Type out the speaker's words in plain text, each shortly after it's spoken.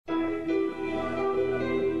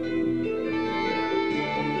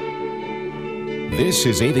This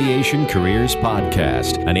is Aviation Careers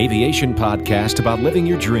Podcast, an aviation podcast about living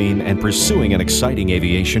your dream and pursuing an exciting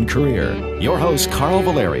aviation career. Your host, Carl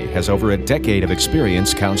Valeri, has over a decade of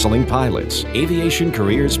experience counseling pilots. Aviation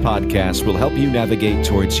Careers Podcast will help you navigate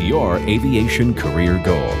towards your aviation career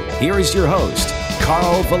goal. Here is your host,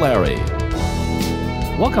 Carl Valeri.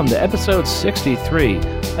 Welcome to episode 63.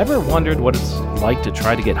 Ever wondered what it's like to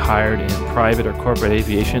try to get hired in private or corporate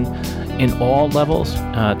aviation in all levels?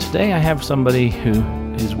 Today I have somebody who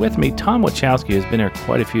is with me, Tom Wachowski, who's been here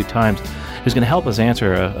quite a few times, who's going to help us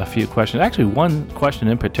answer a few questions. Actually, one question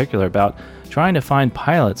in particular about trying to find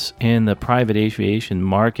pilots in the private aviation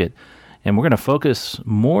market. And we're going to focus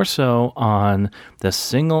more so on the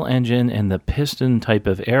single engine and the piston type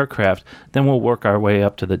of aircraft. Then we'll work our way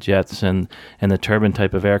up to the jets and the turbine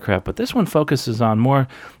type of aircraft. But this one focuses on more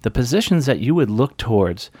the positions that you would look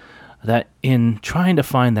towards that in trying to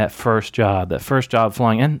find that first job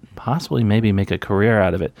flying, and possibly maybe make a career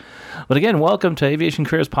out of it. But again, welcome to Aviation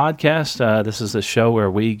Careers Podcast. This is a show where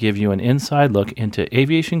we give you an inside look into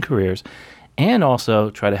aviation careers and also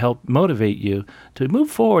try to help motivate you to move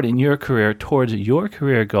forward in your career towards your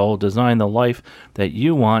career goal, design the life that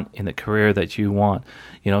you want in the career that you want.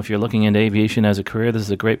 You know, if you're looking into aviation as a career, this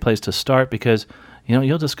is a great place to start because, you know,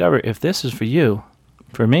 you'll discover if this is for you.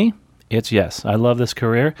 For me, it's yes. I love this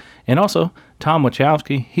career. And also, Tom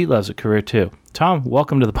Wachowski, he loves a career too. Tom,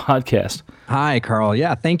 welcome to the podcast. Hi, Carl.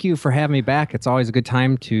 Yeah, thank you for having me back. It's always a good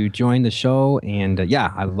time to join the show. And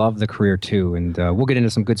I love the career too. And we'll get into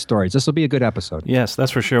some good stories. This will be a good episode. Yes,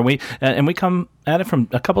 that's for sure. We come at it from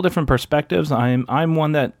a couple different perspectives. I'm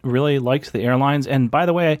one that really likes the airlines. And by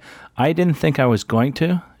the way, I didn't think I was going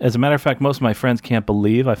to. As a matter of fact, most of my friends can't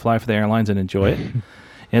believe I fly for the airlines and enjoy it.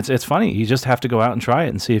 It's funny. You just have to go out and try it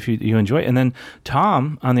and see if you enjoy it. And then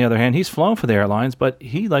Tom, on the other hand, he's flown for the airlines, but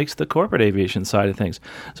he likes the corporate aviation side of things.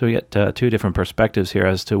 So we get two different perspectives here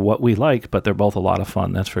as to what we like, but they're both a lot of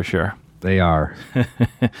fun, that's for sure. They are.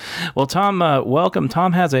 Well, Tom, welcome.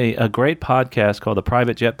 Tom has a great podcast called the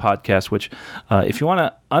Private Jet Podcast, which if you want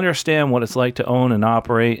to understand what it's like to own and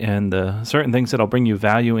operate and certain things that'll bring you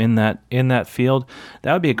value in that field,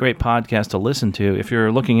 that would be a great podcast to listen to. If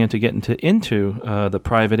you're looking into getting into the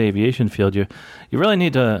private aviation field, you really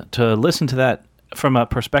need to listen to that from a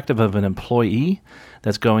perspective of an employee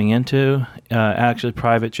that's going into actually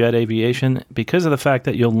private jet aviation, because of the fact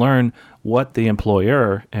that you'll learn what the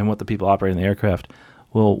employer and what the people operating the aircraft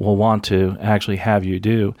will want to actually have you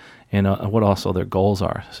do and what also their goals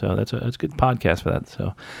are. So that's a good podcast for that.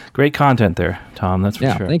 So great content there, Tom, that's for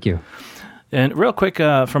sure. Yeah, thank you. And real quick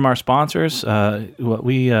from our sponsors, what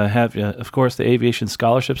we have, of course, the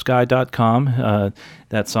aviationscholarships.com.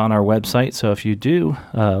 That's on our website. So if you do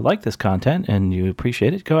like this content and you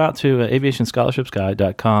appreciate it, go out to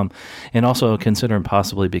aviationscholarships.com and also consider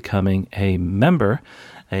possibly becoming a member,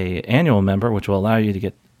 an annual member, which will allow you to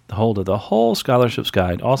get hold of the whole scholarships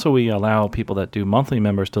guide. Also, we allow people that do monthly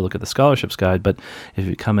members to look at the scholarships guide, but if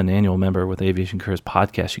you become an annual member with Aviation Careers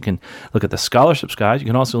Podcast, you can look at the scholarships guide. You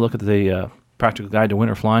can also look at the Practical Guide to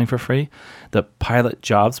Winter Flying for free. The Pilot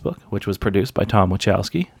Jobs book, which was produced by Tom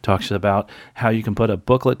Wachowski, talks about how you can put a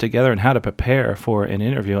booklet together and how to prepare for an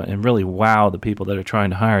interview and really wow the people that are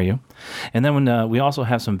trying to hire you. And then we also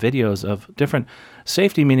have some videos of different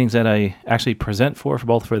safety meetings that I actually present for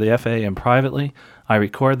both for the FAA and privately. I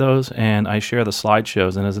record those and I share the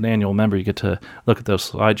slideshows, and as an annual member, you get to look at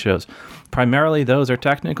those slideshows. Primarily, those are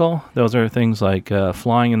technical. Those are things like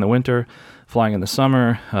flying in the winter, flying in the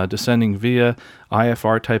summer, descending via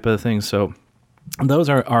IFR type of things. So those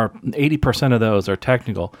are 80% of those are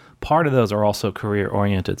technical. Part of those are also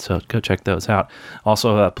career-oriented, so go check those out.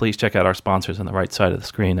 Also, please check out our sponsors on the right side of the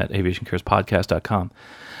screen at aviationcareerspodcast.com.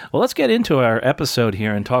 Well, let's get into our episode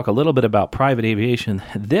here and talk a little bit about private aviation.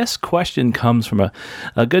 This question comes from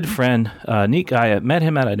a good friend, neat guy. I met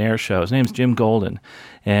him at an air show. His name's Jim Golden,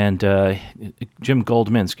 and Jim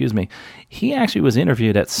Goldman, excuse me. He actually was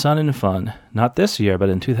interviewed at Sun and Fun, not this year, but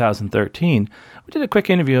in 2013. We did a quick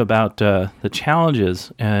interview about the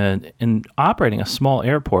challenges in operating a small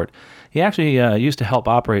airport. He actually used to help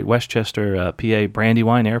operate Westchester, PA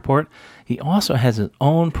Brandywine Airport. He also has his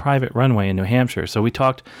own private runway in New Hampshire. So we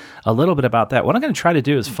talked a little bit about that. What I'm going to try to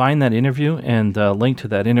do is find that interview and link to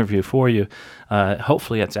that interview for you.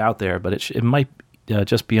 Hopefully it's out there, but it might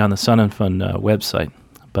just be on the Sun and Fun website.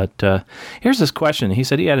 But here's this question. He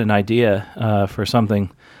said he had an idea for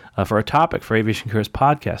something, for a topic for Aviation Careers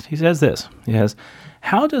Podcast. He says this. He says,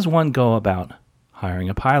 how does one go about hiring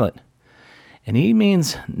a pilot? And he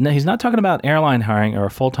means, he's not talking about airline hiring or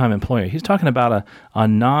a full-time employer. He's talking about a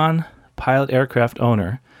non-pilot aircraft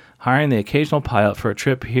owner hiring the occasional pilot for a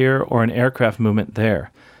trip here or an aircraft movement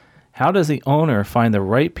there. How does the owner find the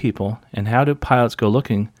right people, and how do pilots go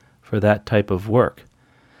looking for that type of work?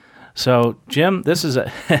 So, Jim,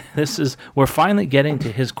 we're finally getting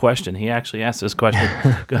to his question. He actually asked this question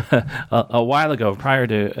a while ago, prior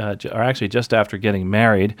to, or actually just after getting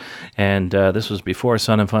married, and this was before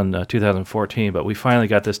Sun and Fun 2014. But we finally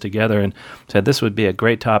got this together and said this would be a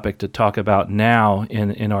great topic to talk about now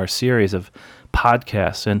in our series of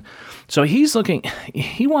podcasts. And so he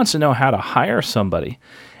wants to know how to hire somebody,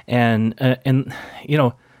 and you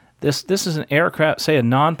know. This is an aircraft, say a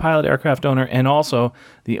non-pilot aircraft owner, and also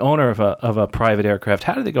the owner of a private aircraft.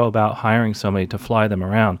 How do they go about hiring somebody to fly them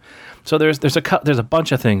around? So there's a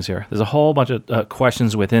bunch of things here. There's a whole bunch of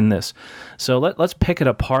questions within this. So let's pick it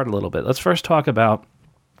apart a little bit. Let's first talk about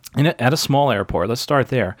at a small airport. Let's start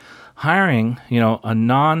there. Hiring, a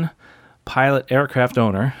non-pilot aircraft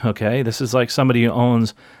owner. Okay, this is like somebody who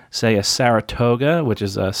owns, say, a Saratoga, which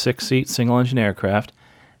is a 6-seat single-engine aircraft.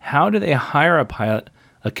 How do they hire a pilot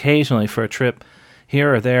occasionally for a trip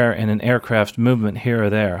here or there in an aircraft movement here or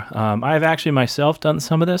there? I've actually myself done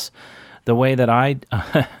some of this. The way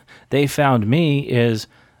that they found me is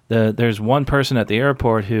there's one person at the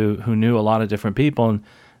airport who knew a lot of different people, and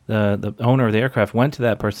the owner of the aircraft went to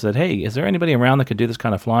that person and said, "Hey, is there anybody around that could do this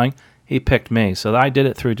kind of flying?" He picked me, so I did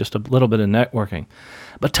it through just a little bit of networking.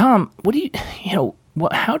 But Tom,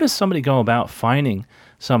 how does somebody go about finding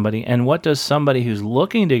somebody, and what does somebody who's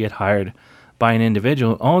looking to get hired by an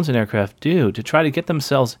individual who owns an aircraft do to try to get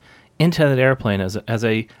themselves into that airplane as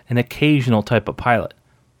an occasional type of pilot?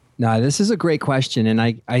 Now, this is a great question. And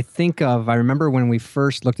I remember when we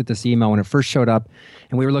first looked at this email, when it first showed up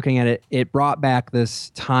and we were looking at it, it brought back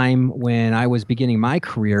this time when I was beginning my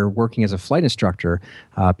career working as a flight instructor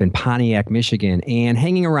up in Pontiac, Michigan, and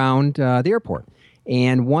hanging around the airport.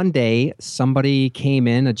 And one day somebody came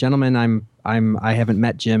in, a gentleman I haven't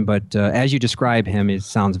met Jim, but as you describe him, it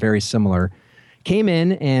sounds very similar. Came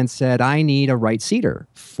in and said, "I need a right seater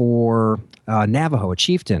for Navajo, a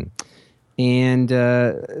chieftain." And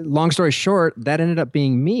long story short, that ended up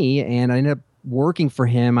being me, and I ended up working for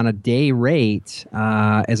him on a day rate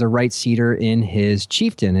as a right seater in his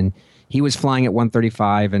chieftain. And he was flying at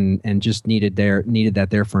 135 and just needed that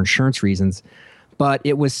there for insurance reasons. But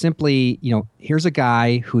it was simply, here's a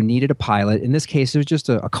guy who needed a pilot. In this case, it was just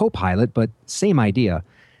a co-pilot, but same idea.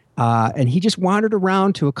 And he just wandered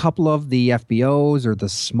around to a couple of the FBOs or the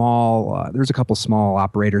small, there's a couple small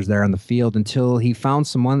operators there on the field until he found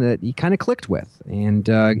someone that he kind of clicked with and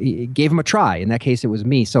he gave him a try. In that case, it was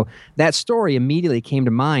me. So that story immediately came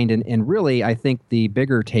to mind. And really, I think the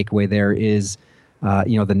bigger takeaway there is,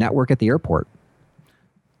 the network at the airport.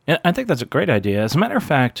 Yeah, I think that's a great idea. As a matter of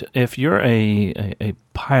fact, if you're a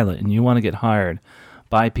pilot and you want to get hired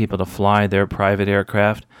by people to fly their private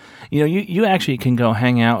aircraft, you actually can go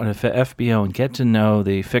hang out at an FBO and get to know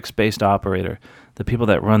the fixed-based operator, the people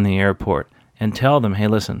that run the airport, and tell them, "Hey,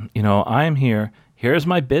 listen, I'm here. Here's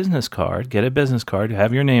my business card. Get a business card,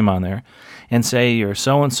 have your name on there, and say you're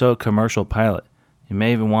so-and-so commercial pilot." You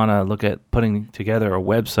may even want to look at putting together a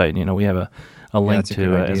website. We have a link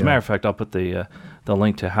to. As a matter of fact, I'll put the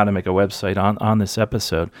link to how to make a website on this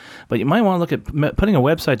episode. But you might want to look at putting a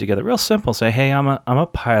website together. Real simple. Say, "Hey, I'm a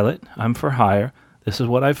pilot. I'm for hire. This is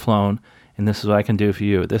what I've flown, and this is what I can do for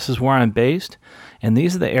you. This is where I'm based, and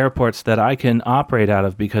these are the airports that I can operate out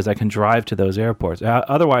of because I can drive to those airports.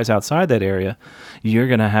 Otherwise, outside that area, you're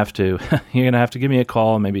gonna have to give me a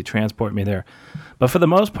call and maybe transport me there." But for the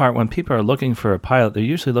most part, when people are looking for a pilot, they're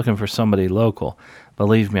usually looking for somebody local.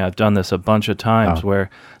 Believe me, I've done this a bunch of times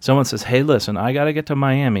where someone says, "Hey, listen, I got to get to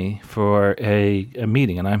Miami for a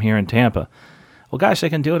meeting, and I'm here in Tampa." Well, gosh, they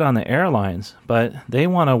can do it on the airlines, but they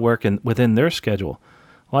want to work within their schedule.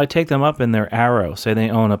 Well, I take them up in their Arrow, say they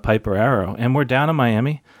own a Piper Arrow, and we're down in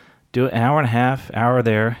Miami, do an hour and a half, hour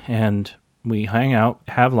there, and we hang out,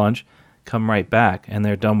 have lunch, come right back, and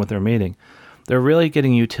they're done with their meeting. They're really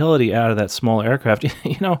getting utility out of that small aircraft.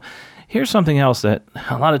 Here's something else that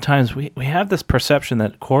a lot of times we have this perception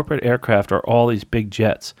that corporate aircraft are all these big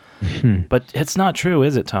jets. But it's not true,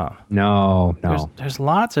 is it, Tom? No. There's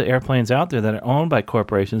lots of airplanes out there that are owned by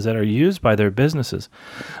corporations that are used by their businesses.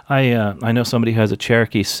 I know somebody who has a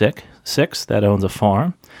Cherokee 6 that owns a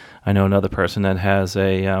farm. I know another person that has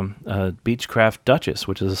a Beechcraft Duchess,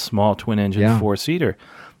 which is a small twin-engine four-seater.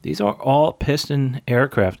 These are all piston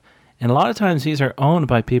aircraft. And a lot of times these are owned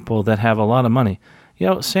by people that have a lot of money.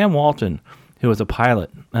 Sam Walton, who was a pilot,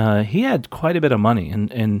 he had quite a bit of money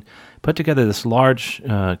and put together this large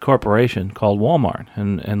corporation called Walmart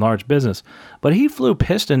and large business. But he flew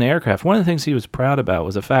piston aircraft. One of the things he was proud about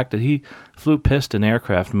was the fact that he flew piston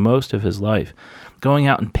aircraft most of his life, going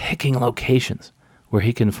out and picking locations where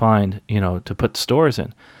he can find, to put stores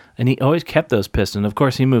in. And he always kept those pistons. Of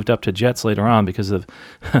course, he moved up to jets later on because of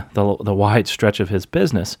the wide stretch of his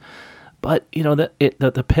business. But,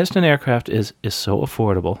 the piston aircraft is so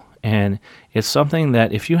affordable. And it's something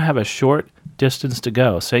that if you have a short distance to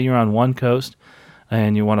go, say you're on one coast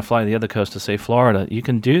and you want to fly the other coast to, say, Florida, you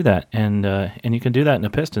can do that. And you can do that in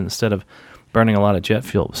a piston instead of burning a lot of jet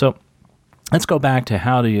fuel. So let's go back to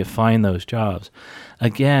how do you find those jobs.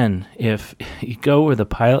 Again, if you go where the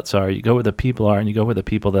pilots are, you go where the people are, and you go where the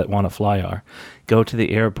people that want to fly are. Go to the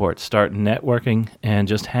airport, start networking, and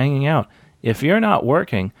just hanging out. If you're not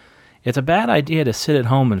working, it's a bad idea to sit at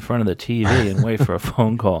home in front of the TV and wait for a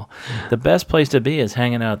phone call. The best place to be is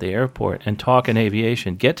hanging out at the airport and talking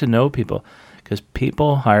aviation. Get to know people, because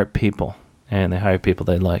people hire people, and they hire people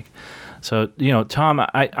they like. So, Tom,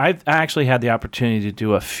 I've actually had the opportunity to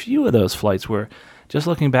do a few of those flights where, just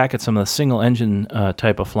looking back at some of the single-engine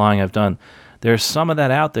type of flying I've done, there's some of that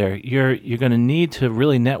out there. You're going to need to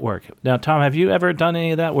really network. Now, Tom, have you ever done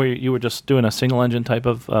any of that where you were just doing a single-engine type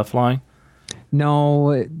of flying?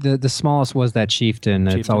 No, the smallest was that Chieftain.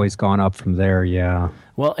 It's always gone up from there, yeah.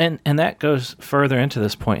 Well, and that goes further into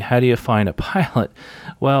this point. How do you find a pilot?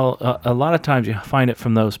 Well, a lot of times you find it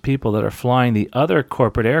from those people that are flying the other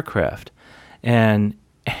corporate aircraft. And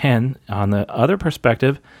on the other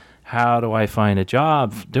perspective, how do I find a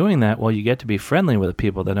job doing that? Well, you get to be friendly with the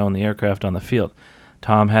people that own the aircraft on the field.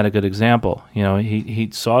 Tom had a good example. He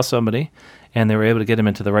saw somebody, and they were able to get him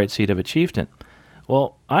into the right seat of a Chieftain.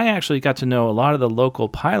 Well, I actually got to know a lot of the local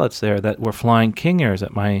pilots there that were flying King Airs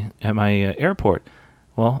at my airport.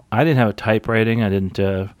 Well, I didn't have a type rating. I didn't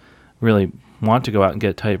really want to go out and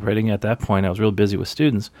get a type rating at that point. I was real busy with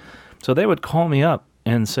students. So they would call me up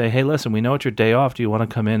and say, hey, listen, we know it's your day off. Do you want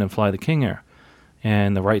to come in and fly the King Air?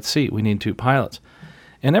 And the right seat, we need 2 pilots.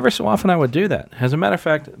 And every so often I would do that. As a matter of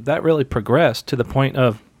fact, that really progressed to the point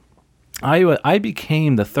of I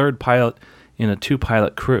became the 3rd pilot in a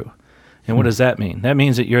 2-pilot crew. And what does that mean? That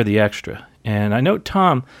means that you're the extra. And I know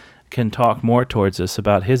Tom can talk more towards this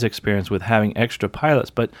about his experience with having extra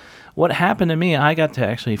pilots. But what happened to me, I got to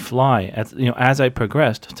actually fly, as I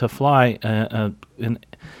progressed, to fly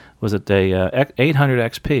was it a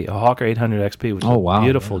 800 XP, a Hawker 800 XP, which is a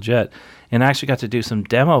beautiful jet. And I actually got to do some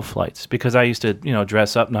demo flights because I used to,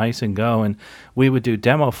 dress up nice and go. And we would do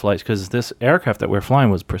demo flights because this aircraft that we're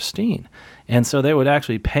flying was pristine. And so they would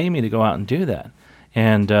actually pay me to go out and do that.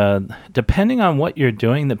 And depending on what you're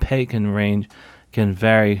doing, the pay can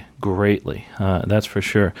vary greatly. That's for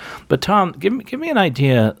sure. But Tom, give me an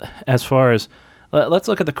idea as far as let's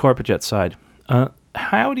look at the corporate jet side.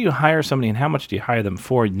 How do you hire somebody, and how much do you hire them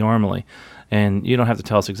for normally? And you don't have to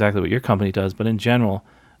tell us exactly what your company does, but in general,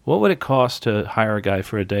 what would it cost to hire a guy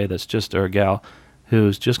for a day or a gal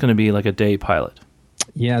who's just going to be like a day pilot?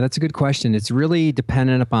 Yeah, that's a good question. It's really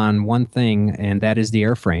dependent upon one thing, and that is the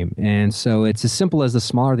airframe. And so it's as simple as the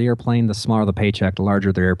smaller the airplane, the smaller the paycheck, the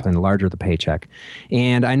larger the airplane, the larger the paycheck.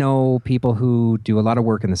 And I know people who do a lot of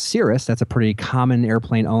work in the Cirrus. That's a pretty common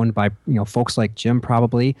airplane owned by folks like Jim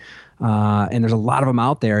probably. And there's a lot of them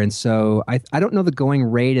out there. And so I don't know the going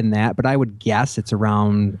rate in that, but I would guess it's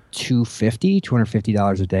around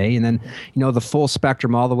 $250 a day. And then, the full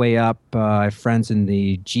spectrum all the way up, I have friends in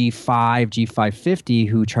the G5, G550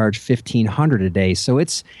 who charge $1,500 a day. So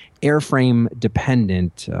it's airframe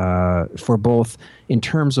dependent for both in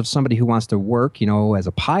terms of somebody who wants to work, as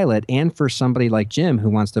a pilot, and for somebody like Jim who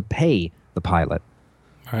wants to pay the pilot.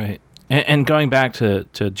 Right. And going back to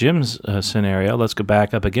Jim's scenario, let's go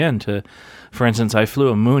back up again to, for instance, I flew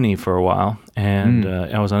a Mooney for a while, and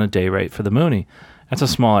I was on a day rate for the Mooney. That's a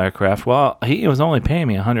small aircraft. Well, he was only paying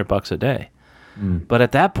me $100 a day. But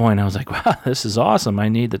at that point, I was like, wow, this is awesome. I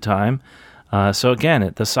need the time. So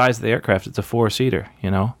again, the size of the aircraft, it's a 4-seater,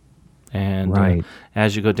 And right.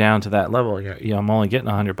 As you go down to that level, I'm only getting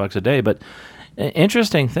 $100 a day. But an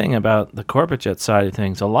interesting thing about the corporate jet side of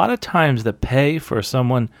things, a lot of times the pay for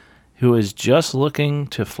someone who is just looking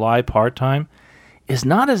to fly part-time is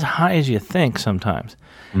not as high as you think sometimes.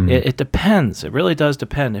 It depends. It really does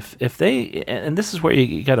depend. If they, and this is where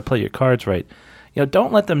you got to play your cards right,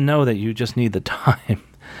 don't let them know that you just need the time.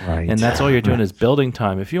 Right. And that's all you're doing is building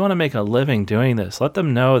time. If you want to make a living doing this, let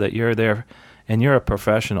them know that you're there and you're a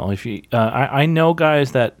professional. If you, I know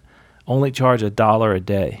guys that only charge $1 a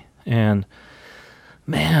day, and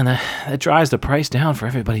man, that drives the price down for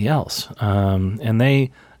everybody else. And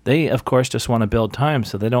they, of course, just want to build time,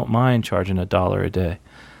 so they don't mind charging $1 a day.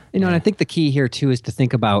 And I think the key here, too, is to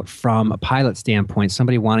think about from a pilot standpoint,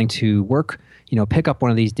 somebody wanting to work, pick up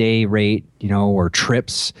one of these day rate, or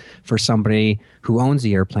trips for somebody who owns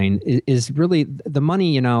the airplane is really the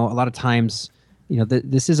money, a lot of times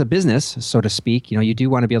this is a business, so to speak. You do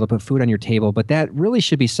want to be able to put food on your table, but that really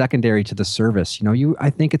should be secondary to the service. I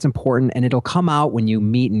think it's important, and it'll come out when you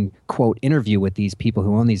meet and quote interview with these people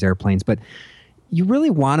who own these airplanes. But you really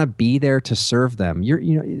want to be there to serve them.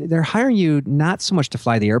 They're hiring you not so much to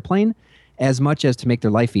fly the airplane as much as to make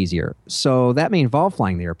their life easier. So that may involve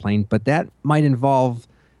flying the airplane, but that might involve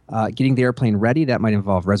getting the airplane ready. That might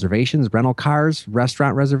involve reservations, rental cars,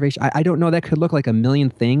 restaurant reservation. I don't know. That could look like a million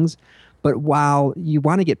things. But while you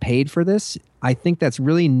want to get paid for this, I think that's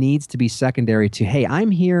really needs to be secondary to, hey,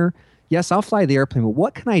 I'm here. Yes, I'll fly the airplane, but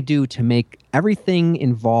what can I do to make everything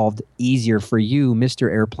involved easier for you,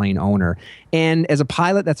 Mr. Airplane owner? And as a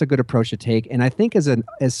pilot, that's a good approach to take. And I think as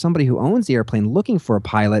somebody who owns the airplane looking for a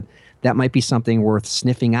pilot, that might be something worth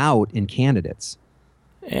sniffing out in candidates.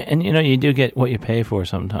 And you do get what you pay for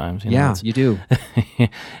sometimes. Yeah, you do.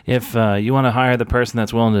 If you want to hire the person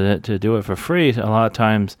that's willing to do it for free, a lot of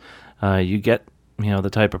times you get the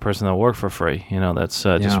type of person that'll work for free. That's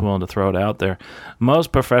just willing to throw it out there.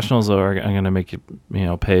 Most professionals are going to make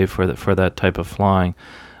you pay for that type of flying.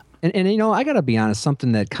 And I got to be honest.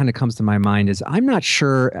 Something that kind of comes to my mind is I'm not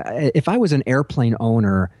sure if I was an airplane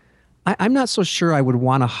owner. I'm not so sure I would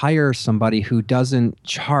want to hire somebody who doesn't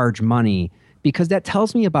charge money, because that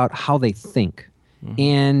tells me about how they think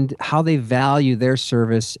and how they value their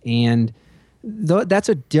service. And that's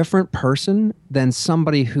a different person than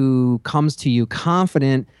somebody who comes to you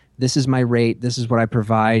confident, this is my rate, this is what I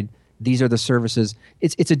provide, these are the services.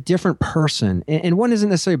 It's a different person. And one isn't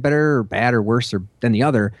necessarily better or bad or worse than the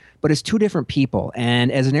other, but it's two different people.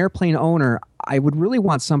 And as an airplane owner, I would really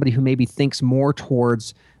want somebody who maybe thinks more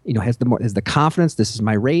towards, has the confidence, this is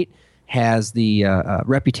my rate, has the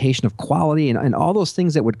reputation of quality and all those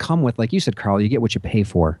things that would come with, like you said, Carl, you get what you pay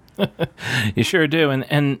for. You sure do.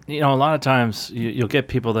 And a lot of times you'll get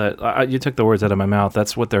people that, you took the words out of my mouth,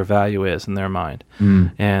 that's what their value is in their mind.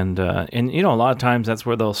 And a lot of times that's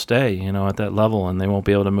where they'll stay, at that level, and they won't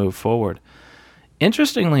be able to move forward.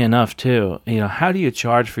 Interestingly enough, too, how do you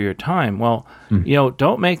charge for your time? Well,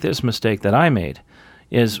 don't make this mistake that I made,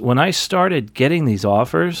 is when I started getting these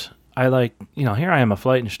offers, here I am, a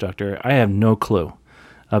flight instructor. I have no clue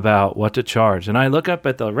about what to charge. And I look up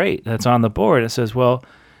at the rate that's on the board. It says, well,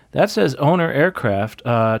 that says owner aircraft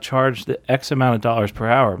charged the X amount of dollars per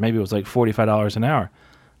hour. Maybe it was like $45 an hour.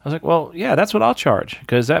 I was like, well, yeah, that's what I'll charge,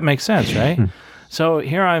 because that makes sense, right? So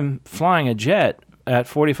here I'm flying a jet at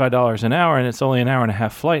 $45 an hour, and it's only an hour and a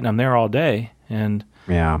half flight, and I'm there all day. And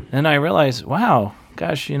then I realized, wow,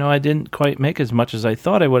 gosh, I didn't quite make as much as I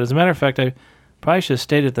thought I would. As a matter of fact, I probably should have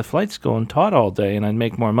stayed at the flight school and taught all day, and I'd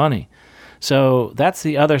make more money. So that's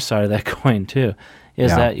the other side of that coin, too,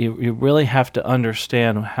 is that you really have to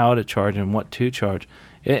understand how to charge and what to charge.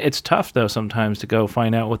 It's tough, though, sometimes to go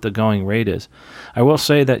find out what the going rate is. I will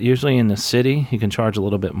say that usually in the city, you can charge a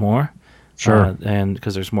little bit more. Sure. And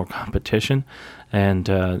because there's more competition, and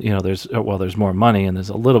there's more money, and there's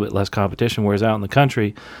a little bit less competition. Whereas out in the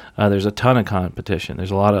country, there's a ton of competition. There's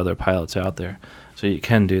a lot of other pilots out there, so you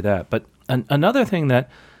can do that. But another thing that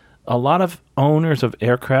a lot of owners of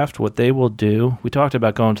aircraft, what they will do, we talked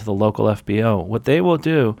about going to the local FBO. What they will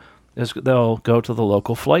do is they'll go to the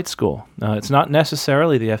local flight school. It's not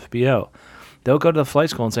necessarily the FBO. They'll go to the flight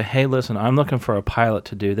school and say, hey, listen, I'm looking for a pilot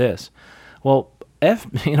to do this. Well,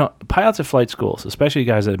 pilots at flight schools, especially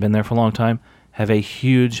guys that have been there for a long time, have a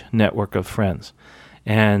huge network of friends.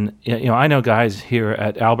 And I know guys here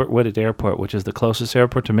at Albert Whitted Airport, which is the closest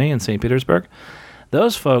airport to me in St. Petersburg.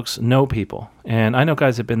 Those folks know people. And I know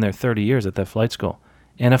guys that have been there 30 years at that flight school.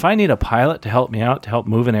 And if I need a pilot to help me out, to help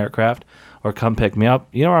move an aircraft or come pick me up,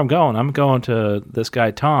 you know where I'm going? I'm going to this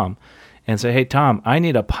guy, Tom, and say, hey, Tom, I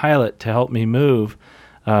need a pilot to help me move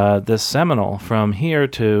this Seminole from here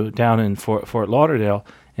to down in Fort Lauderdale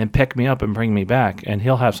and pick me up and bring me back. And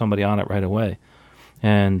he'll have somebody on it right away.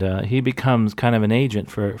 And he becomes kind of an agent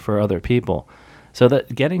for other people. So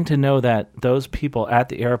that getting to know that those people at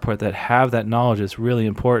the airport that have that knowledge is really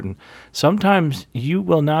important. Sometimes you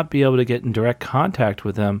will not be able to get in direct contact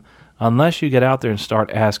with them unless you get out there and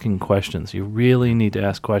start asking questions. You really need to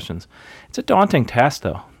ask questions. It's a daunting task,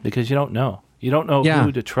 though, because you don't know. You don't know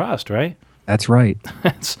who to trust, right? That's right.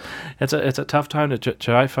 It's a tough time to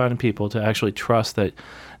try finding people to actually trust that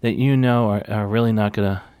are really not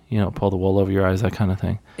going to pull the wool over your eyes, that kind of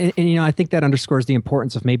thing. And I think that underscores the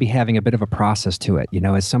importance of maybe having a bit of a process to it.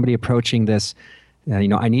 As somebody approaching this, I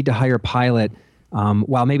need to hire a pilot.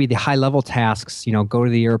 While maybe the high-level tasks, go to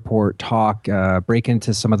the airport, talk, break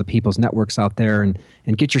into some of the people's networks out there,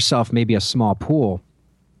 and get yourself maybe a small pool.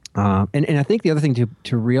 And I think the other thing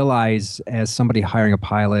to realize as somebody hiring a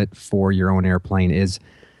pilot for your own airplane is,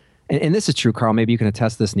 and this is true, Carl, maybe you can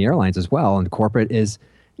attest this in the airlines as well, and corporate is,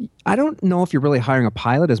 I don't know if you're really hiring a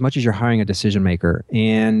pilot as much as you're hiring a decision maker.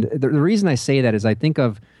 And the reason I say that is I think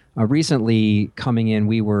of recently coming in,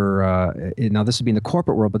 we were, now this would be in the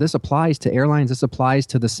corporate world, but this applies to airlines, this applies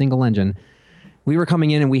to the single engine. We were coming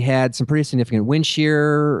in and we had some pretty significant wind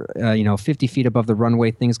shear, 50 feet above the runway,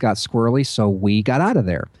 things got squirrely, so we got out of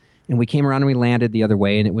there. And we came around and we landed the other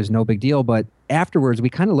way, and it was no big deal. But afterwards, we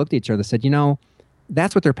kind of looked at each other and said,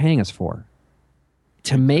 that's what they're paying us for,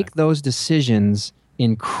 to make those decisions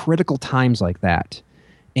in critical times like that.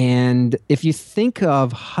 And if you think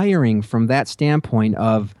of hiring from that standpoint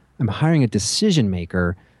of, I'm hiring a decision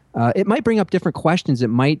maker, it might bring up different questions. It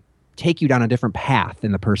might take you down a different path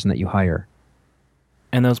than the person that you hire.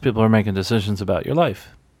 And those people are making decisions about your life.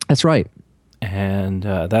 That's right. And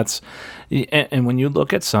and when you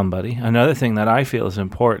look at somebody, another thing that I feel is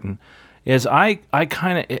important is I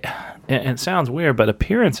kind of, it sounds weird, but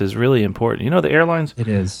appearance is really important. The airlines, it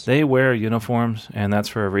is. They wear uniforms, and that's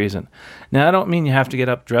for a reason. Now, I don't mean you have to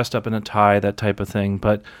get dressed up in a tie, that type of thing,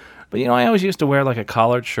 but I always used to wear like a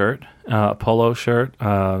collared shirt, a polo shirt.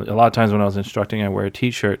 A lot of times when I was instructing, I wear a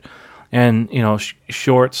T-shirt. And,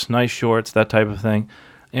 shorts, nice shorts, that type of thing.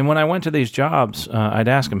 And when I went to these jobs, I'd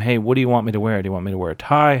ask them, hey, what do you want me to wear? Do you want me to wear a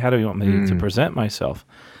tie? How do you want me to present myself?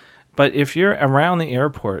 But if you're around the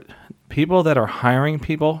airport, people that are hiring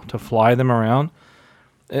people to fly them around,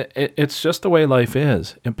 it's just the way life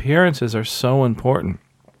is. Appearances are so important.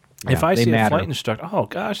 Yeah, if I see matter. A flight instructor, oh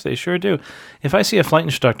gosh, they sure do. If I see a flight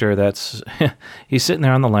instructor he's sitting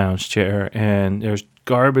there on the lounge chair and there's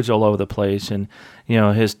garbage all over the place, and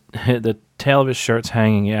the tail of his shirt's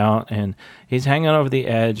hanging out, and he's hanging over the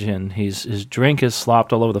edge, and his drink is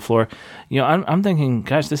slopped all over the floor. I'm thinking,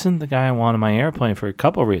 gosh, this isn't the guy I want on my airplane for a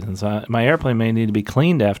couple of reasons. My airplane may need to be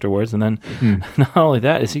cleaned afterwards, and then not only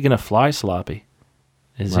that, is he going to fly sloppy?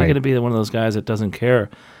 Is he going to be one of those guys that doesn't care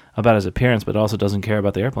about his appearance, but also doesn't care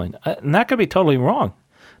about the airplane? And that could be totally wrong.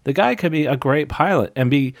 The guy could be a great pilot and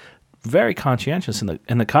be very conscientious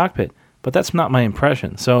in the cockpit, but that's not my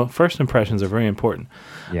impression. So first impressions are very important.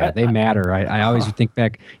 Yeah, they matter. I always think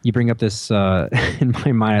back, you bring up this, in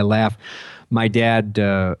my mind, I laugh. My dad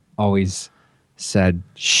always said,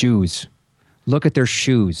 shoes. Look at their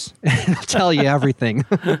shoes. It'll tell you everything.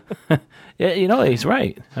 Yeah, he's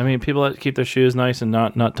right. I mean, people that keep their shoes nice and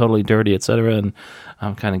not totally dirty, etc. And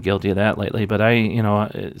I'm kind of guilty of that lately. But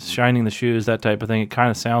shining the shoes, that type of thing, it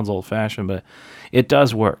kind of sounds old-fashioned, but it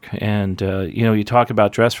does work. And you talk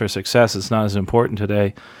about dress for success. It's not as important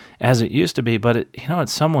today as it used to be, but it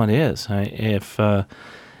somewhat is. I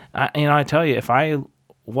tell you, if I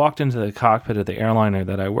walked into the cockpit of the airliner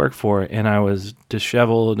that I work for and I was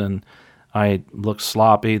disheveled and I look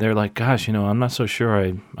sloppy, they're like, gosh, I'm not so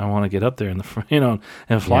sure I want to get up there in the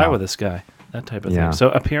and fly with this guy, that type of thing.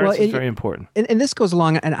 So appearance is very important. And this goes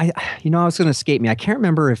along, and I was going to escape me. I can't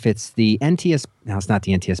remember if it's the NTSB. No, it's not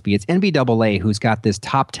the NTSB. It's NBAA who's got this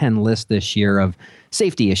top 10 list this year of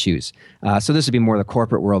safety issues. So this would be more the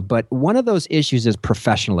corporate world. But one of those issues is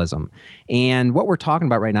professionalism. And what we're talking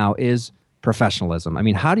about right now is professionalism. I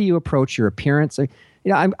mean, how do you approach your appearance?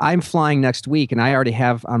 I'm flying next week, and I already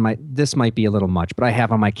have on this might be a little much, but I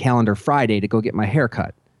have on my calendar Friday to go get my hair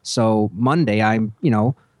cut. So Monday,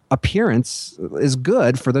 appearance is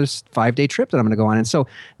good for this 5-day trip that I'm going to go on. And so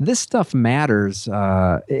this stuff matters.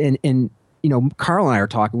 And Carl and I are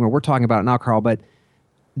talking, we're talking about it now, Carl, but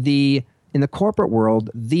in the corporate world,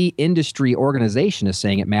 the industry organization is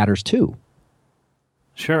saying it matters too.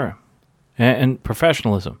 Sure. And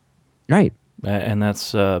professionalism. Right. And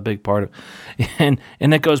that's a big part of it.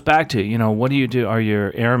 And that goes back to, what do you do? Are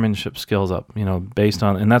your airmanship skills up, based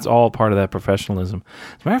on, and that's all part of that professionalism.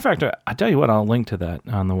 As a matter of fact, I tell you what, I'll link to that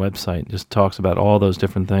on the website. It just talks about all those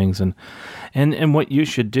different things and what you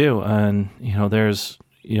should do. And, there's,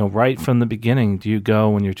 right from the beginning, do you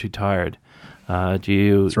go when you're too tired? Have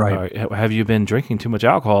you been drinking too much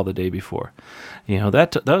alcohol the day before?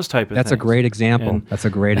 Those type of things. That's a great example. That's a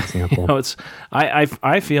great example. It's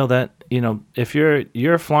I feel that if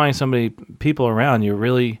you're flying people around, you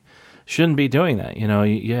really shouldn't be doing that.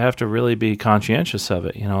 You have to really be conscientious of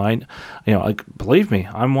it. Believe me,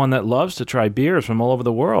 I'm one that loves to try beers from all over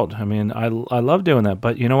the world. I mean, I love doing that.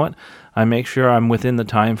 But you know what? I make sure I'm within the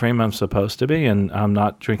time frame I'm supposed to be, and I'm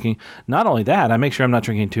not drinking. Not only that, I make sure I'm not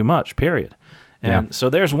drinking too much. Period. And so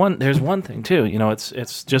there's one thing too.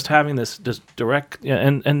 It's just having this direct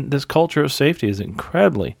and this culture of safety is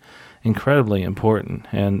incredibly important,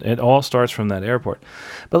 and it all starts from that airport.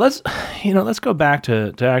 But let's go back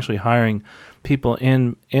to actually hiring people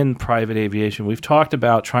in private aviation. We've talked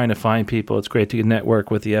about trying to find people. It's great to network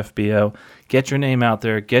with the FBO, get your name out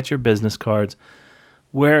there, get your business cards.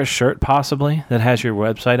 wear a shirt possibly that has your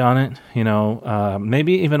website on it.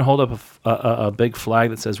 Maybe even hold up a big flag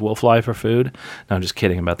that says "We'll fly for food." No, I'm just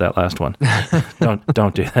kidding about that last one.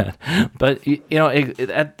 don't do that. But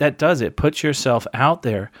that does it. Put yourself out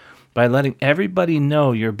there by letting everybody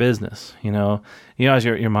know your business. As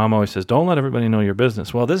your mom always says, don't let everybody know your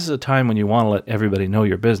business. Well, this is a time when you want to let everybody know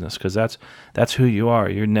your business, because that's who you are.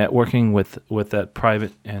 You're networking with that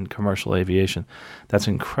private and commercial aviation. That's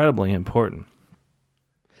incredibly important.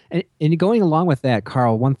 And going along with that,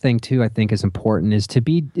 Carl, one thing too I think is important is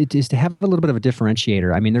to have a little bit of a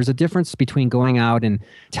differentiator. I mean, there's a difference between going out and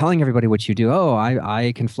telling everybody what you do. Oh,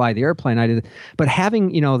 I can fly the airplane. But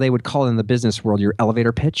having, they would call it in the business world your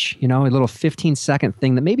elevator pitch. A little 15-second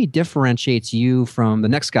thing that maybe differentiates you from the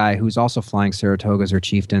next guy who's also flying Saratogas or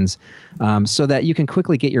Chieftains, so that you can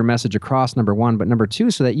quickly get your message across. Number one, but number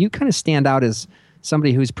two, so that you kind of stand out as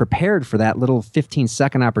somebody who's prepared for that little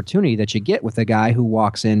 15-second opportunity that you get with a guy who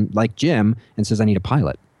walks in like Jim and says, I need a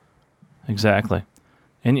pilot. Exactly.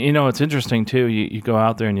 And, it's interesting, too. You go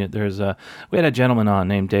out there and we had a gentleman on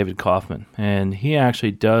named David Kaufman, and he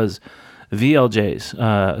actually does VLJs,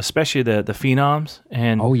 especially the Phenoms.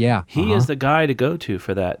 And he is the guy to go to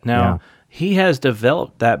for that. Now, he has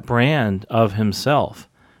developed that brand of himself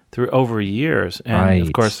through over years, and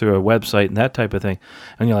of course through a website and that type of thing.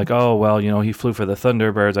 And you're like, oh, well, he flew for the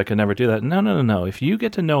Thunderbirds. I could never do that. No. If you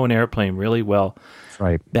get to know an airplane really well,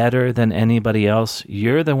 better than anybody else,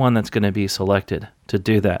 you're the one that's going to be selected to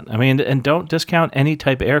do that. I mean, and don't discount any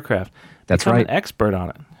type of aircraft. Become an expert on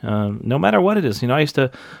it, no matter what it is. I used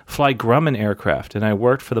to fly Grumman aircraft, and I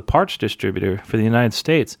worked for the parts distributor for the United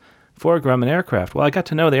States for a Grumman aircraft. Well, I got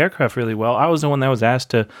to know the aircraft really well. I was the one that was asked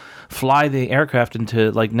to fly the aircraft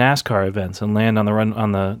into like NASCAR events and land on the run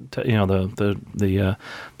on the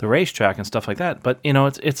racetrack and stuff like that. But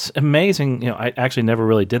it's amazing. I actually never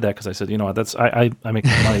really did that because I said, I make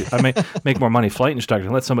more money. I make more money flight instructor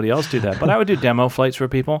and let somebody else do that. But I would do demo flights for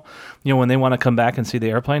people. When they want to come back and see the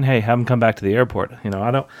airplane, hey, have them come back to the airport.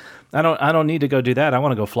 I don't need to go do that. I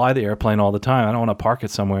want to go fly the airplane all the time. I don't want to park it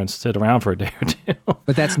somewhere and sit around for a day or two.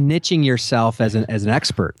 But that's niching yourself as an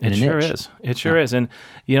expert in a niche. It sure is. And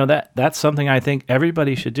that's something I think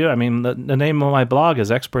everybody should do. I mean, the name of my blog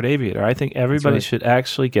is Expert Aviator. I think everybody should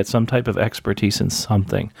actually get some type of expertise in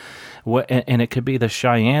something. And it could be the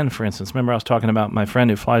Cheyenne, for instance. Remember I was talking about my friend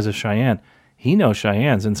who flies a Cheyenne. He knows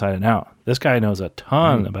Cheyennes inside and out. This guy knows a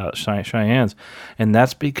ton about Cheyennes. And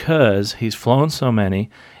that's because he's flown so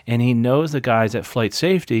many, and he knows the guys at Flight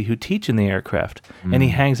Safety who teach in the aircraft. And he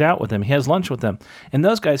hangs out with them. He has lunch with them. And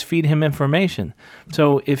those guys feed him information.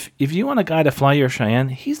 So if you want a guy to fly your Cheyenne,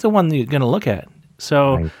 he's the one that you're going to look at.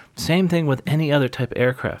 So same thing with any other type of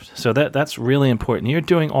aircraft. So that's really important. You're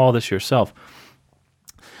doing all this yourself.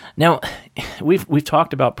 Now, we've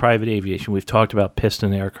talked about private aviation. We've talked about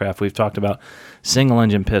piston aircraft. We've talked about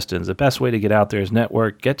single-engine pistons. The best way to get out there is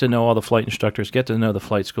network, get to know all the flight instructors, get to know the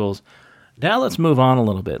flight schools. Now let's move on a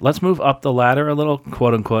little bit. Let's move up the ladder a little,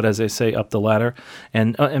 quote-unquote, as they say, up the ladder.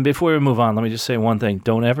 And before we move on, let me just say one thing.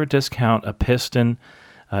 Don't ever discount a piston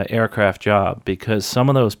aircraft job, because some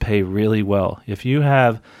of those pay really well. If you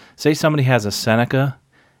have, say somebody has a Seneca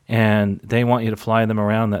and they want you to fly them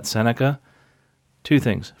around that Seneca, two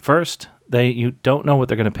things. First, you don't know what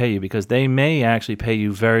they're going to pay you, because they may actually pay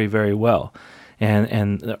you very, very well,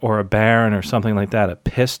 or a Baron or something like that, a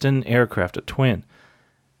piston aircraft, a twin.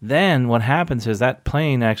 Then what happens is that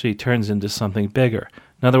plane actually turns into something bigger.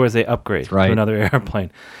 In other words, they upgrade to another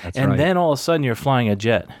airplane. Then all of a sudden you're flying a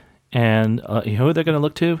jet. And who they're going to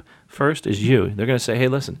look to first is you. They're going to say, hey,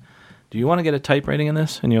 listen, do you want to get a type rating in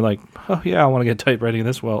this? And you're like, oh, yeah, I want to get a type rating in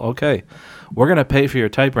this. Well, okay. We're going to pay for your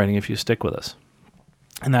type rating if you stick with us.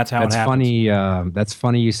 And that's how it happens. That's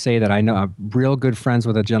funny you say that. I know I'm real good friends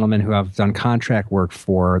with a gentleman who I've done contract work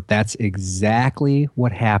for. That's exactly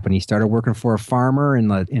what happened. He started working for a farmer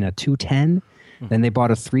in a 210. Then they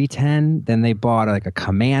bought a 310. Then they bought a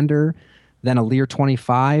Commander, then a Lear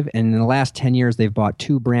 25. And in the last 10 years, they've bought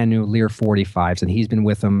two brand new Lear 45s. And he's been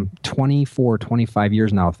with them 25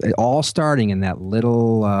 years now, all starting in that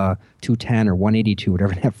little 210 or 182,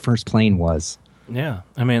 whatever that first plane was. Yeah.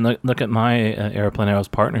 I mean, look at my airplane I was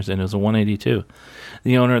partners in. It was a 182.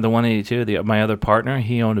 The owner of the 182, my other partner,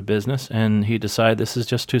 he owned a business, and he decided this is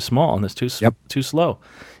just too small and it's too slow.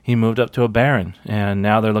 He moved up to a Baron, and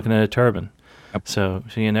now they're looking at a turbine. Yep. So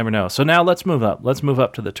you never know. So now let's move up. Let's move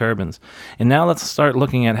up to the turbines. And now let's start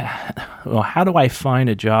looking at, how do I find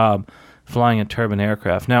a job flying a turbine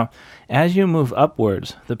aircraft? Now, as you move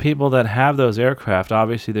upwards, the people that have those aircraft,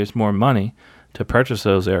 obviously there's more money to purchase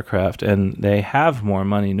those aircraft, and they have more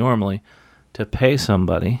money normally to pay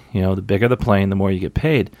somebody. The bigger the plane, the more you get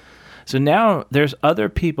paid. So now there's other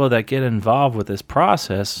people that get involved with this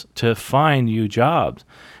process to find you jobs,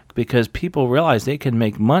 because people realize they can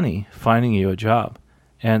make money finding you a job.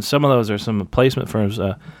 And some of those are some placement firms.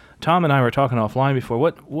 Tom and I were talking offline before.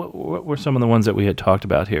 What were some of the ones that we had talked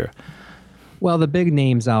about here? Well, the big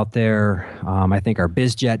names out there, I think, are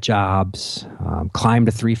BizJet Jobs. Climb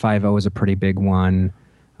to 350 is a pretty big one.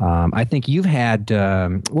 I think you've had,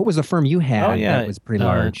 what was the firm you had that was pretty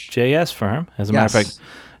large? JS Firm. As a matter of fact,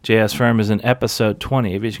 JS Firm is in episode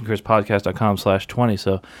 20, aviationcareerspodcast.com/20.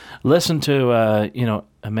 So listen to,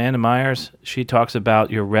 Amanda Myers. She talks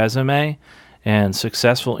about your resume and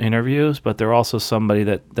successful interviews, but they're also somebody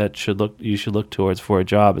that you should look towards for a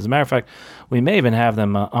job. As a matter of fact, we may even have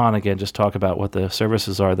them on again, just talk about what the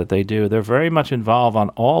services are that they do. They're very much involved on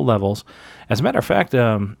all levels. As a matter of fact,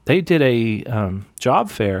 they did a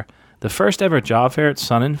job fair. The first ever job fair at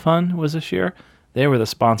Sun and Fun was this year. They were the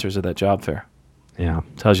sponsors of that job fair. Yeah,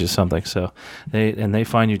 tells you something. So they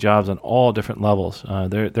find you jobs on all different levels.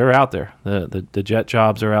 They're out there. The jet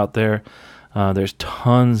jobs are out there. There's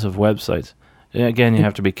tons of websites. Again, you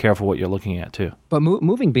have to be careful what you're looking at too. But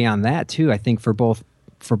moving beyond that too, I think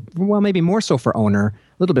maybe more so for owner, a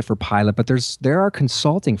little bit for pilot, but there are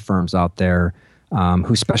consulting firms out there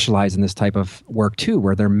who specialize in this type of work too,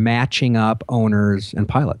 where they're matching up owners and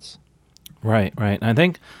pilots. Right. I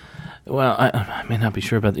think, well, I may not be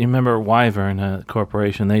sure, but you remember Wyvern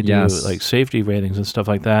Corporation? They do like safety ratings and stuff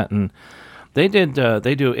like that, and they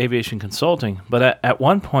do aviation consulting. But at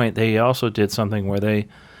one point, they also did something where they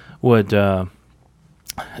would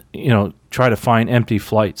try to find empty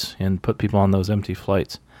flights and put people on those empty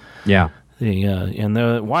flights. Yeah. And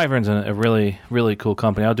the Wyvern's a really, really cool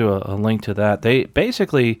company. I'll do a link to that. They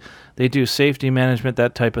do safety management,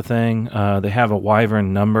 that type of thing. They have a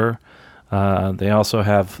Wyvern number. They also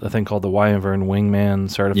have a thing called the Wyvern Wingman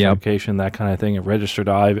certification, that kind of thing, a registered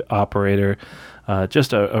operator.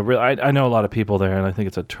 Just I know a lot of people there, and I think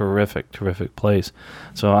it's a terrific, terrific place.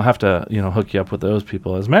 So I'll have to, hook you up with those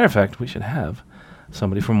people. As a matter of fact, we should have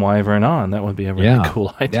somebody from Wyvern on. That would be a really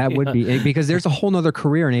cool idea. That would be, because there's a whole nother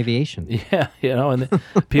career in aviation. Yeah, and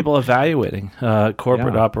people evaluating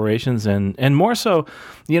corporate operations, and more so,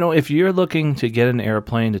 if you're looking to get an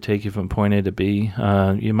airplane to take you from point A to B,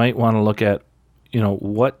 you might want to look at,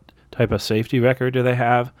 what type of safety record do they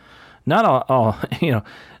have. Not all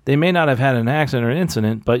they may not have had an accident or an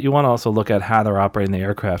incident, but you want to also look at how they're operating the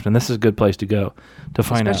aircraft, and this is a good place to go to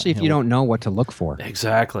find out. Especially if you don't know what to look for.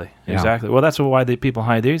 Exactly. Well, that's why people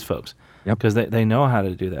hire these folks, because they know how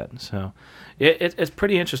to do that. So it's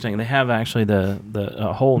pretty interesting. They have actually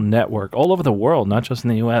the whole network all over the world, not just in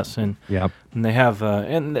the U.S. And they have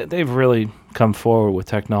and they've really come forward with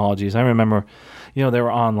technologies. I remember, they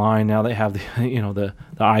were online. Now they have the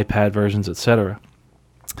iPad versions, etc.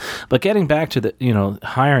 But getting back to the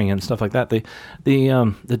hiring and stuff like that, the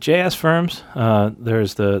JS firms,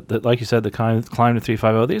 there's the like you said, the Climb to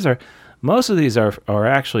 350. Most of these are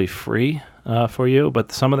actually free for you,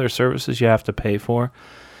 but some of their services you have to pay for.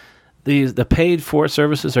 The paid for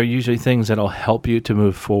services are usually things that'll help you to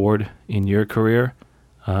move forward in your career.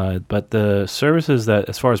 But the services that,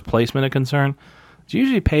 as far as placement are concerned, it's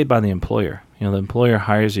usually paid by the employer. The employer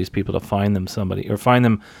hires these people to find them somebody or find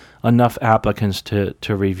them enough applicants to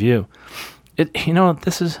review.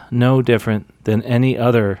 This is no different than any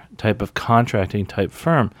other type of contracting type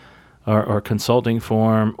firm or consulting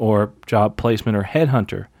firm or job placement or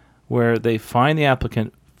headhunter, where they find the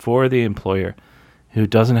applicant for the employer who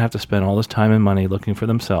doesn't have to spend all this time and money looking for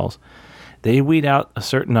themselves. They weed out a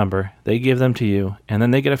certain number, they give them to you, and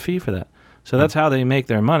then they get a fee for that. So that's how they make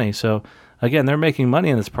their money. So again, they're making money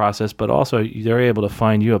in this process, but also they're able to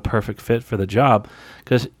find you a perfect fit for the job,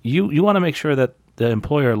 because you want to make sure that the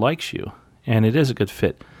employer likes you and it is a good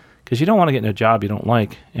fit, because you don't want to get in a job you don't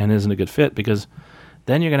like and isn't a good fit, because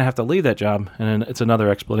then you're going to have to leave that job, and it's another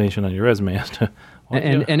explanation on your resume as to.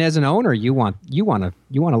 And as an owner, you want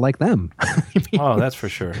to like them. Oh, that's for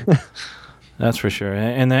sure. That's for sure,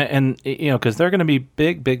 and because they're going to be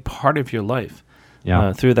big part of your life.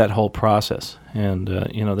 Through that whole process. And,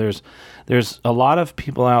 there's a lot of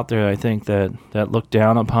people out there, I think, that look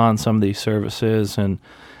down upon some of these services, and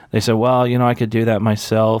they say, well, I could do that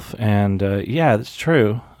myself. And, it's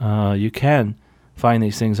true. You can find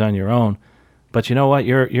these things on your own. But you know what?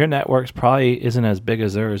 Your network's probably isn't as big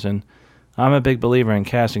as theirs. And I'm a big believer in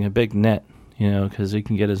casting a big net, because you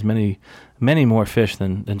can get as many more fish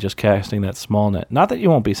than just casting that small net. Not that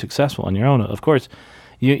you won't be successful on your own. Of course,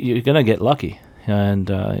 you're going to get lucky. And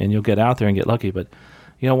you'll get out there and get lucky, but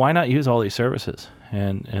why not use all these services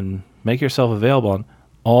and make yourself available on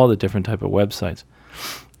all the different type of websites?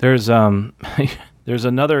 There's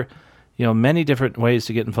another many different ways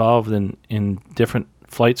to get involved in different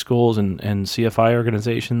flight schools and CFI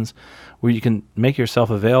organizations where you can make yourself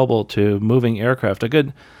available to moving aircraft. A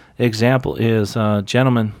good example is a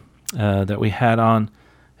gentleman that we had on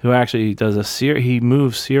who actually does he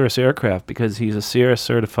moves Cirrus aircraft because he's a Cirrus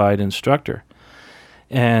certified instructor.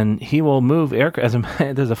 And he will move aircraft.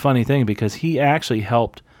 There's a funny thing because he actually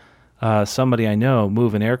helped somebody I know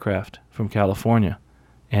move an aircraft from California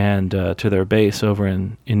and to their base over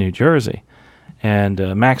in New Jersey.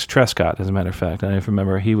 And Max Trescott, as a matter of fact, I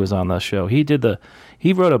remember he was on the show. He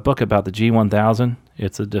wrote a book about the G1000.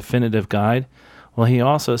 It's a definitive guide. Well, he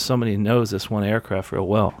also is somebody who knows this one aircraft real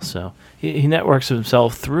well. So he networks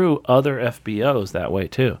himself through other FBOs that way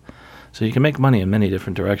too. So you can make money in many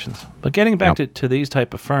different directions. But getting back to these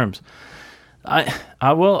type of firms,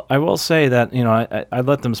 I will say that I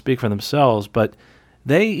let them speak for themselves, but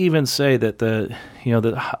they even say that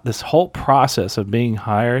this whole process of being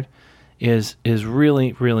hired is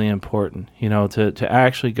really, really important. To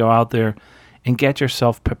actually go out there and get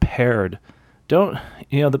yourself prepared.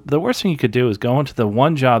 The worst thing you could do is go into the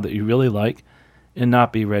one job that you really like and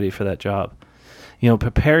not be ready for that job.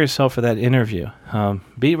 Prepare yourself for that interview.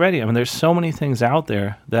 Be ready. I mean, there's so many things out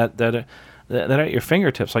there that are at your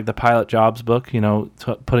fingertips, like the Pilot Jobs book.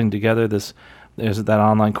 Putting together there's that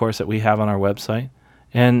online course that we have on our website,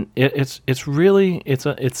 and it's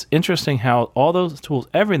interesting how all those tools,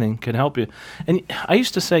 everything can help you. And I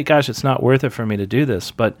used to say, gosh, it's not worth it for me to do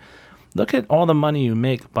this, but look at all the money you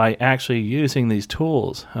make by actually using these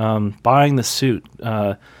tools, buying the suit.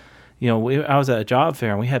 I was at a job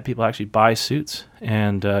fair and we had people actually buy suits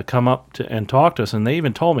and come up and talk to us, and they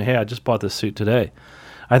even told me, "Hey, I just bought this suit today."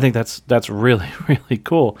 I think that's really, really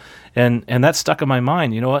cool, and that stuck in my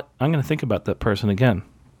mind. You know what? I'm going to think about that person again.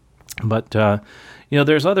 But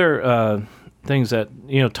there's other things that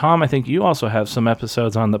Tom, I think you also have some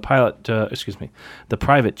episodes on the the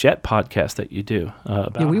Private Jet podcast that you do.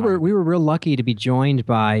 We were real lucky to be joined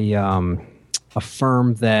by a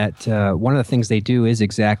firm that one of the things they do is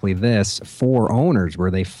exactly this for owners,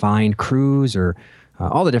 where they find crews or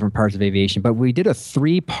all the different parts of aviation. But we did a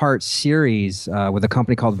 3-part series with a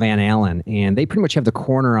company called Van Allen, and they pretty much have the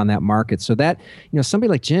corner on that market. So that somebody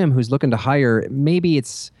like Jim who's looking to hire, maybe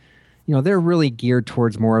it's they're really geared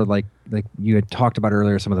towards more like you had talked about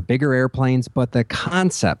earlier, some of the bigger airplanes, but the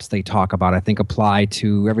concepts they talk about, I think, apply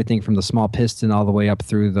to everything from the small piston all the way up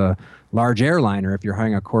through the large airliner if you're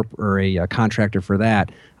hiring a corp or a contractor for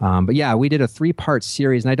that. But yeah, we did a 3-part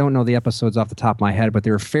series, and I don't know the episodes off the top of my head, but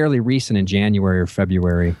they were fairly recent in January or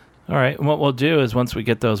February. All right. And what we'll do is once we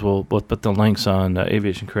get those, we'll put the links on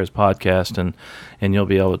Aviation Careers Podcast, and you'll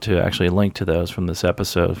be able to actually link to those from this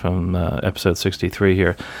episode, from episode 63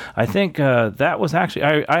 here. I think that was actually,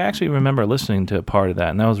 I actually remember listening to a part of that,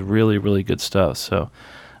 and that was really, really good stuff. So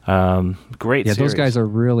great series. Those guys are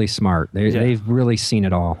really smart. They've really seen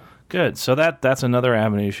it all. Good. So that's another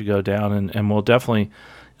avenue you should go down, and we'll definitely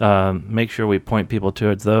make sure we point people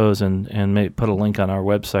towards those and maybe put a link on our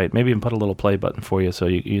website. Maybe even put a little play button for you so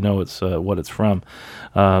you know it's what it's from.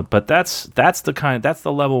 But that's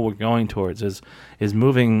the level we're going towards is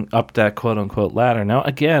moving up that quote unquote ladder. Now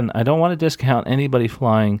again, I don't want to discount anybody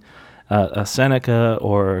flying a Seneca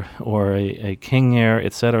or a King Air,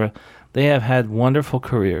 etc. They have had wonderful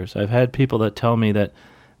careers. I've had people that tell me that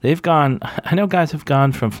I know guys have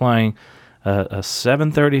gone from flying a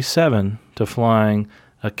 737 to flying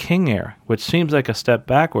a King Air, which seems like a step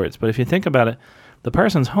backwards. But if you think about it, the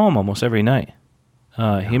person's home almost every night.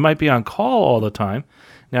 He might be on call all the time.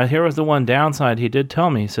 Now, here was the one downside. He did tell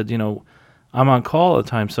me, he said, I'm on call all the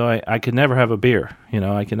time, so I could never have a beer.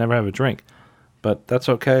 I could never have a drink. But that's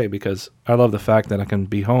okay because I love the fact that I can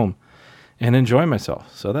be home and enjoy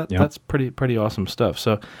myself. So that's pretty awesome stuff.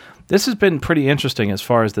 So this has been pretty interesting as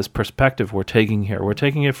far as this perspective we're taking here. We're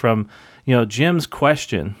taking it from, Jim's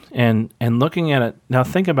question and looking at it. Now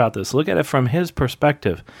think about this. Look at it from his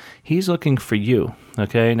perspective. He's looking for you.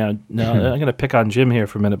 Okay. Now I'm going to pick on Jim here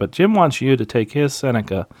for a minute, but Jim wants you to take his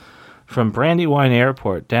Seneca from Brandywine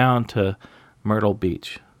Airport down to Myrtle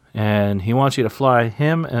Beach, and he wants you to fly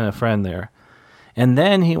him and a friend there. And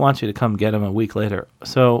then he wants you to come get him a week later.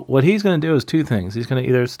 So what he's going to do is 2 things. He's going to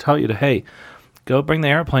either tell you to, hey, go bring the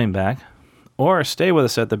airplane back, or stay with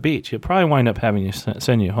us at the beach. He'll probably wind up having you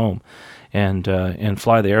send you home and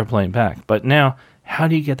fly the airplane back. But now, how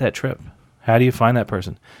do you get that trip? How do you find that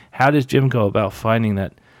person? How does Jim go about finding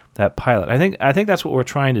that pilot? I think that's what we're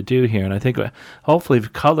trying to do here, and I think hopefully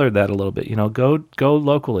we've colored that a little bit. Go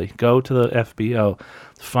locally, go to the FBO,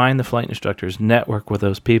 find the flight instructors, network with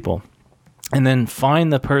those people. and then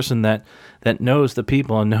find the person that knows the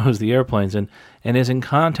people and knows the airplanes and is in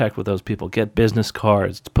contact with those people. Get business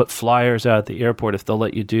cards, put flyers out at the airport if they'll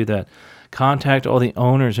let you do that. Contact all the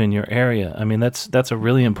owners in your area. I mean, that's a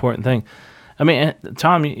really important thing. I mean,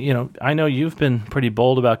 Tom, I know you've been pretty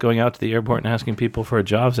bold about going out to the airport and asking people for a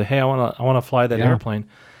job. Say, hey, I want to fly that airplane.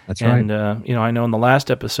 That's right. And I know in the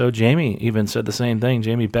last episode, Jamie even said the same thing.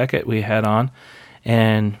 Jamie Beckett we had on,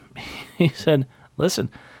 and he said, listen,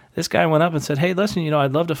 this guy went up and said, hey, listen,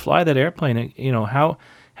 I'd love to fly that airplane.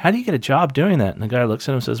 How do you get a job doing that? And the guy looks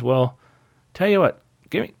at him and says, well, tell you what,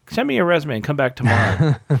 send me your resume and come back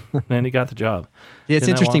tomorrow. And he got the job. It's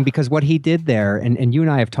interesting because what he did there, and you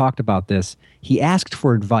and I have talked about this, he asked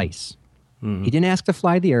for advice. Mm-hmm. He didn't ask to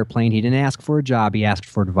fly the airplane. He didn't ask for a job. He asked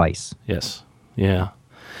for advice. Yes. Yeah.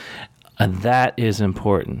 And that is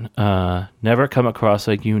important. Never come across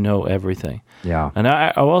like you know everything. Yeah. And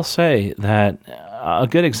I will say that a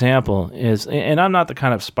good example is, and I'm not the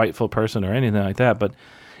kind of spiteful person or anything like that, but,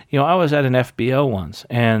 I was at an FBO once,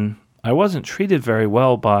 and I wasn't treated very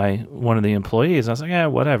well by one of the employees. I was like, yeah,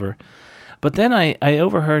 whatever. But then I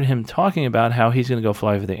overheard him talking about how he's going to go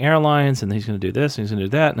fly for the airlines, and he's going to do this, and he's going to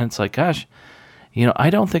do that. And it's like, gosh, I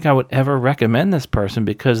don't think I would ever recommend this person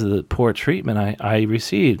because of the poor treatment I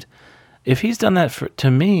received. If he's done that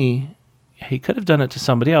to me, he could have done it to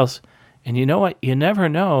somebody else. And you know what? You never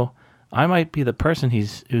know. I might be the person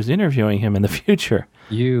who's interviewing him in the future.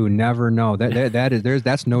 You never know.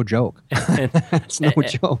 That's no joke. That's no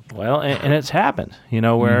joke. Well, and it's happened.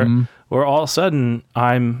 Where all of a sudden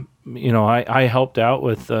I helped out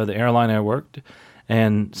with the airline I worked,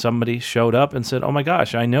 and somebody showed up and said, "Oh my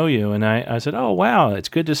gosh, I know you." And I said, "Oh wow, it's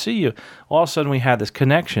good to see you." All of a sudden we had this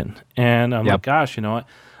connection, and I'm like, "Gosh, you know what?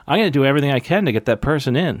 I'm going to do everything I can to get that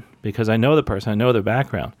person in because I know the person, I know their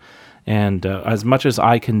background." And as much as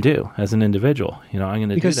I can do as an individual, I'm going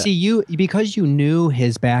to do that. Because you knew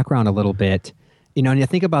his background a little bit, and you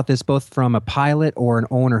think about this both from a pilot or an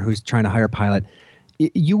owner who's trying to hire a pilot,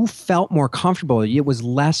 you felt more comfortable. It was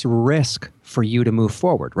less risk for you to move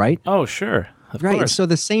forward, right? Oh, sure. Of right. course. So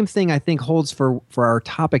the same thing I think holds for our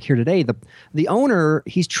topic here today. The owner,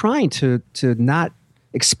 he's trying to not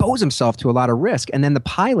expose himself to a lot of risk. And then the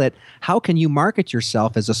pilot, how can you market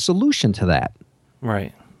yourself as a solution to that?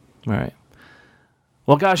 Right. Right.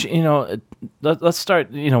 Well, gosh, let's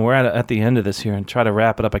start. We're at the end of this here and try to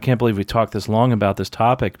wrap it up. I can't believe we talked this long about this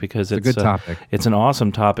topic because it's a good topic. It's an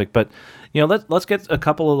awesome topic. But let's get a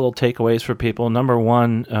couple of little takeaways for people. Number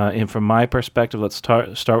one, and from my perspective, let's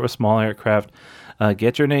start with small aircraft.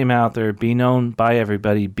 Get your name out there. Be known by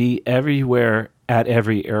everybody. Be everywhere at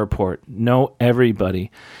every airport. Know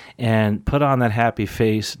everybody. And put on that happy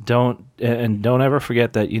face. Don't ever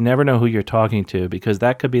forget that you never know who you're talking to because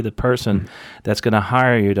that could be the person that's going to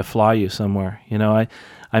hire you to fly you somewhere.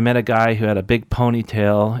 I met a guy who had a big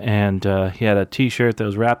ponytail and he had a T-shirt that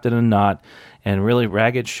was wrapped in a knot and really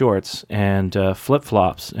ragged shorts and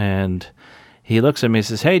flip-flops. And he looks at me and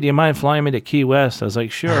says, "Hey, do you mind flying me to Key West?" I was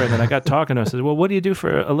like, "Sure." And then I got talking to him. I said, "Well, what do you do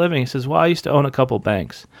for a living?" He says, "Well, I used to own a couple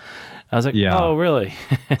banks." I was like, "Oh, really?"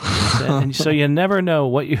 And so you never know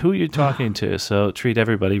who you're talking to. So treat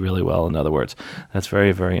everybody really well. In other words, that's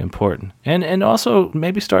very, very important. And also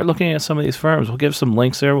maybe start looking at some of these firms. We'll give some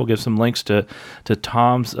links there. We'll give some links to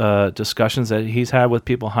Tom's discussions that he's had with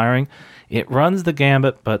people hiring. It runs the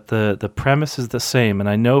gambit, but the premise is the same. And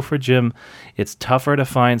I know for Jim, it's tougher to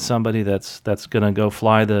find somebody that's going to go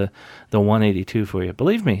fly the 182 for you.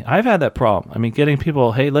 Believe me, I've had that problem. I mean, getting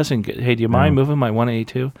people, "Hey, listen, hey, do you mind moving my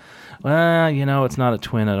 182? Well, it's not a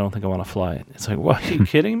twin. I don't think I want to fly it." It's like, what, are you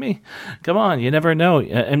kidding me? Come on, you never know.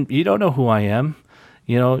 And you don't know who I am.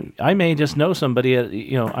 I may just know somebody,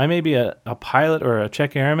 I may be a pilot or a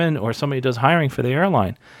check airman or somebody who does hiring for the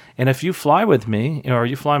airline. And if you fly with me or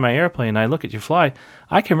you fly my airplane and I look at your fly,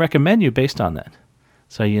 I can recommend you based on that.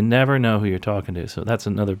 So you never know who you're talking to. So that's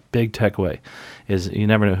another big takeaway is you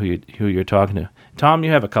never know who you're talking to. Tom,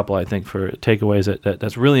 you have a couple, I think, for takeaways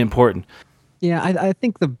that's really important. Yeah, I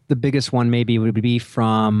think the biggest one maybe would be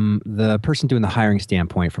from the person doing the hiring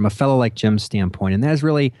standpoint, from a fellow like Jim's standpoint. And that is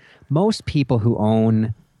really most people who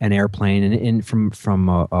own an airplane and from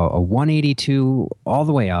a 182 all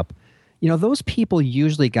the way up, those people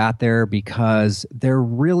usually got there because they're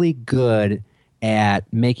really good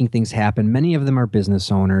at making things happen. Many of them are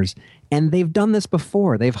business owners, and they've done this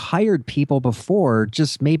before. They've hired people before,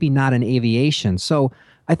 just maybe not in aviation. So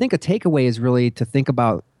I think a takeaway is really to think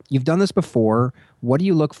about, you've done this before. What do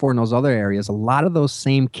you look for in those other areas? A lot of those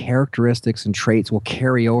same characteristics and traits will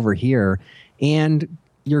carry over here, and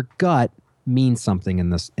your gut means something in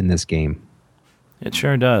this game. It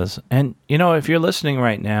sure does. And, if you're listening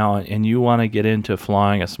right now and you want to get into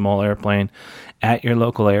flying a small airplane at your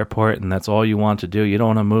local airport and that's all you want to do, you don't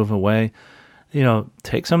want to move away,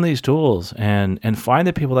 take some of these tools and find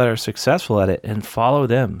the people that are successful at it and follow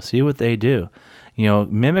them. See what they do.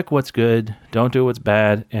 Mimic what's good, don't do what's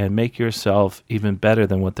bad, and make yourself even better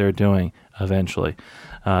than what they're doing eventually.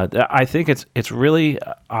 I think it's really,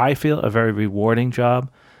 I feel, a very rewarding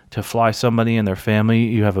job to fly somebody and their family.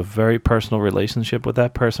 You have a very personal relationship with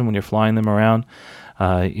that person when you're flying them around.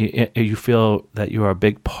 You feel that you are a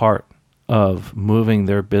big part of moving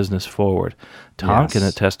their business forward. Tom can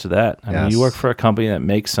attest to that. I mean, you work for a company that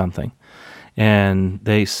makes something and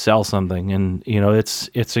they sell something, and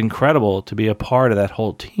it's incredible to be a part of that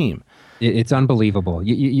whole team. It's unbelievable.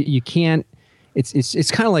 You can't.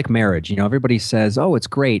 It's kind of like marriage. Everybody says, "Oh, it's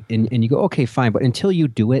great," and you go, "Okay, fine," but until you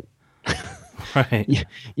do it. Right.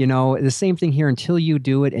 The same thing here. Until you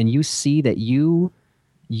do it and you see that you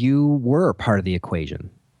were part of the equation,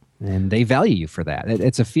 and they value you for that.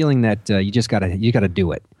 It's a feeling that you gotta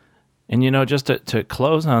do it. And just to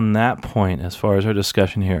close on that point, as far as our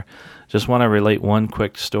discussion here, just want to relate one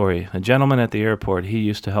quick story. A gentleman at the airport, he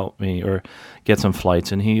used to help me or get some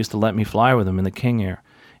flights, and he used to let me fly with him in the King Air,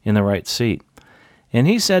 in the right seat. And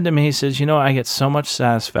he said to me, he says, I get so much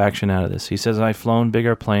satisfaction out of this. He says, I've flown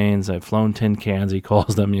bigger planes, I've flown tin cans, he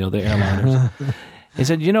calls them, the airliners. He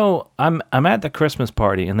said, I'm at the Christmas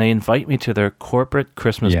party, and they invite me to their corporate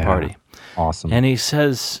Christmas party. Awesome. And he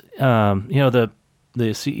says,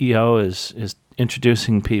 the CEO is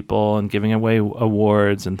introducing people and giving away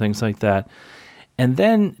awards and things like that. And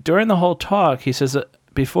then during the whole talk, he says,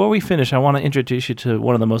 before we finish, I want to introduce you to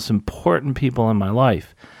one of the most important people in my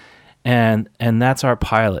life. And that's our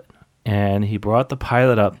pilot. And he brought the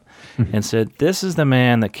pilot up and said, this is the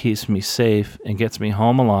man that keeps me safe and gets me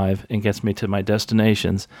home alive and gets me to my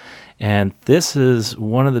destinations. And this is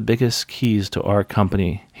one of the biggest keys to our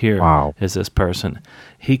company here. Wow. Is this person.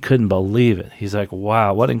 He couldn't believe it. He's like,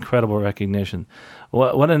 wow, what incredible recognition.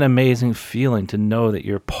 What an amazing feeling to know that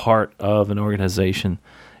you're part of an organization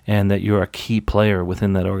and that you're a key player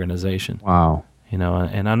within that organization. Wow. And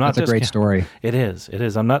I'm not. That's a great story. It is.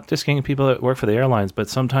 I'm not just getting people that work for the airlines, but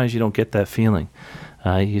sometimes you don't get that feeling.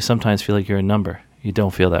 You sometimes feel like you're a number. You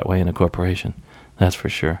don't feel that way in a corporation. That's for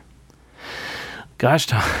sure. Gosh,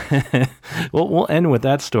 Tom. We'll end with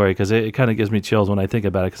that story because it kind of gives me chills when I think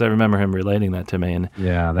about it because I remember him relating that to me. And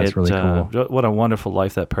yeah, that's really cool. What a wonderful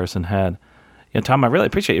life that person had. Tom, I really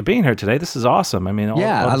appreciate you being here today. This is awesome. I mean,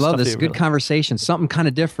 I love this. Good conversation. Something kind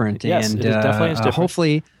of different. Yes, and it definitely is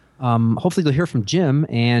different. Hopefully you'll hear from Jim,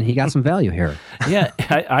 and he got some value here. Yeah,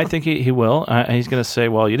 I think he will. He's going to say,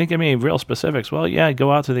 well, you didn't give me any real specifics. Well, yeah,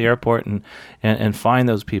 go out to the airport and find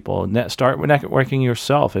those people. Start networking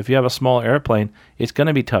yourself. If you have a small airplane, it's going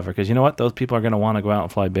to be tougher because you know what? Those people are going to want to go out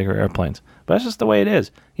and fly bigger airplanes. But that's just the way it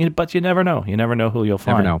is. But you never know. You never know who you'll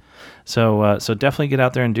find. Never know. So definitely get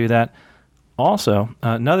out there and do that. Also,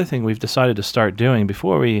 another thing we've decided to start doing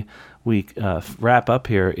before we wrap up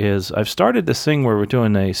here is I've started this thing where we're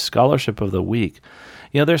doing a scholarship of the week.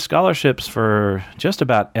 There's scholarships for just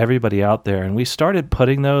about everybody out there, and we started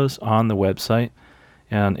putting those on the website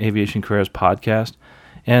on Aviation Careers Podcast.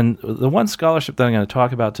 And the one scholarship that I'm going to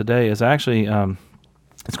talk about today is actually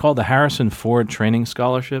it's called the Harrison Ford Training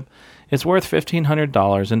Scholarship. It's worth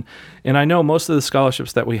 $1,500, and I know most of the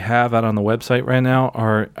scholarships that we have out on the website right now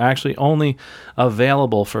are actually only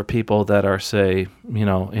available for people that are, say,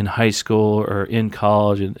 in high school or in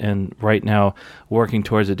college and right now working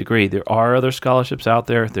towards a degree. There are other scholarships out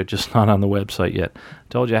there. They're just not on the website yet. I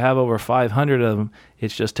told you I have over 500 of them.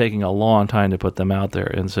 It's just taking a long time to put them out there.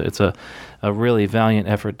 And so it's a really valiant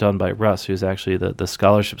effort done by Russ, who's actually the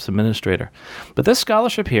scholarships administrator. But this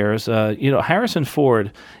scholarship here is, Harrison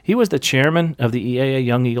Ford, he was the chairman of the EAA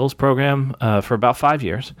Young Eagles program for about 5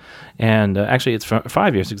 years. And actually, it's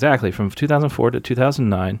 5 years exactly, from 2004 to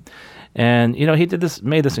 2009. And, he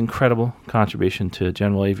made this incredible contribution to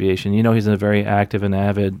general aviation. He's a very active and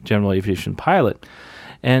avid general aviation pilot.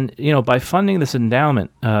 And, by funding this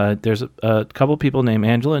endowment, there's a couple people named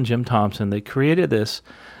Angela and Jim Thompson. They created this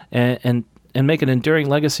and make an enduring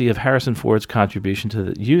legacy of Harrison Ford's contribution to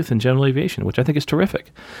the youth in general aviation, which I think is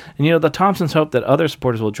terrific. And, the Thompsons hope that other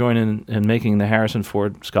supporters will join in making the Harrison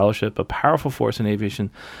Ford Scholarship a powerful force in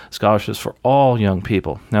aviation scholarships for all young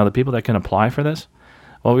people. Now, the people that can apply for this,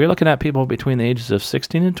 well, we're looking at people between the ages of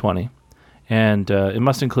 16 and 20. And it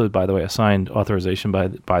must include, by the way, a signed authorization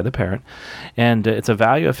by the parent. And it's a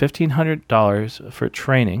value of $1,500 for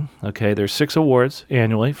training. Okay, there's 6 awards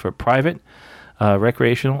annually for private,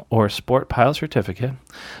 recreational or sport pilot certificate.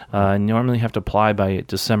 Normally you have to apply by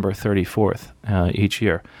December 34th each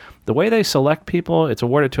year. The way they select people, it's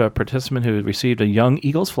awarded to a participant who received a Young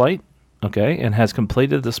Eagles flight, okay, and has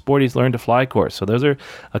completed the Sport He's Learned to Fly course. So those are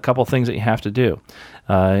a couple things that you have to do.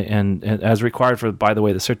 And as required for, by the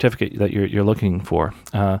way, the certificate that you're looking for.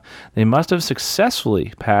 They must have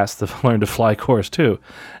successfully passed the Learn to Fly course too,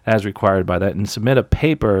 as required by that, and submit a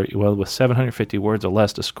paper with 750 words or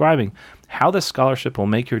less describing how this scholarship will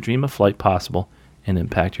make your dream of flight possible and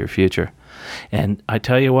impact your future. And I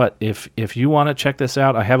tell you what, if you want to check this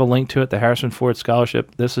out, I have a link to it, the Harrison Ford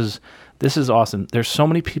Scholarship. This is awesome. There's so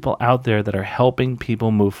many people out there that are helping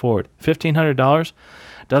people move forward. $1,500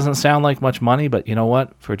 doesn't sound like much money, but you know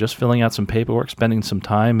what? For just filling out some paperwork, spending some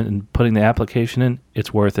time, and putting the application in,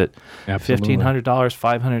 it's worth it. Absolutely.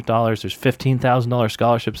 $1,500, $500. There's $15,000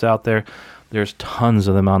 scholarships out there. There's tons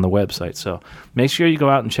of them on the website. So make sure you go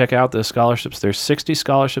out and check out the scholarships. There's 60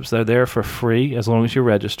 scholarships that are there for free as long as you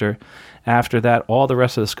register. After that, all the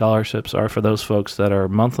rest of the scholarships are for those folks that are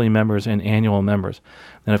monthly members and annual members.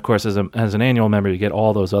 And of course, as an annual member, you get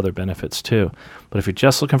all those other benefits too. But if you're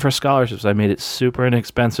just looking for scholarships, I made it super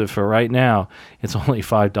inexpensive for right now. It's only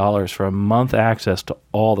 $5 for a month access to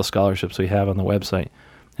all the scholarships we have on the website.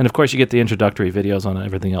 And of course, you get the introductory videos on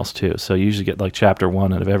everything else too. So you usually get like chapter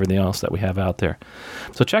 1 out of everything else that we have out there.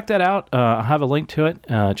 So check that out. I'll have a link to it.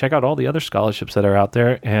 Check out all the other scholarships that are out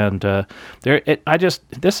there. And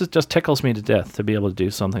this just tickles me to death to be able to do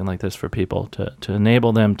something like this for people, to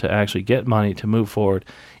enable them to actually get money to move forward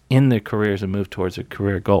in their careers and move towards their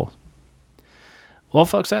career goals. Well,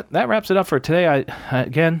 folks, that wraps it up for today.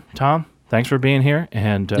 Again, Tom, thanks for being here.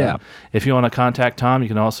 And if you want to contact Tom, you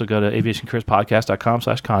can also go to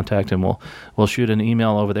aviationcareerspodcast.com/contact, and we'll shoot an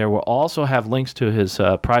email over there. We'll also have links to his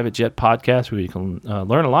private jet podcast, where you can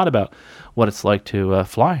learn a lot about what it's like to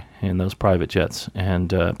fly in those private jets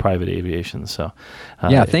and private aviation. So,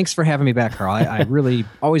 thanks for having me back, Carl. I really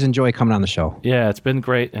always enjoy coming on the show. Yeah, it's been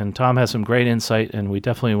great, and Tom has some great insight, and we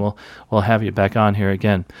definitely will have you back on here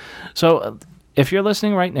again. So, if you're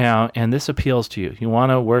listening right now and this appeals to you, you want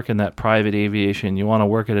to work in that private aviation, you want to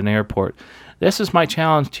work at an airport, this is my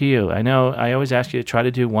challenge to you. I know I always ask you to try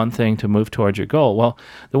to do one thing to move towards your goal. Well,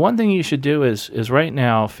 the one thing you should do is right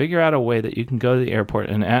now figure out a way that you can go to the airport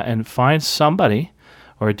and find somebody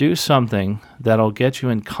or do something that'll get you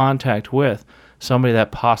in contact with somebody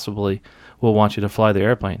that possibly will want you to fly the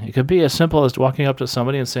airplane. It could be as simple as walking up to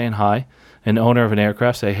somebody and saying hi, an owner of an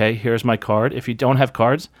aircraft, say, hey, here's my card. If you don't have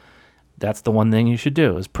cards, that's the one thing you should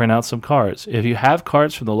do, is print out some cards. If you have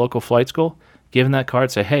cards from the local flight school, give them that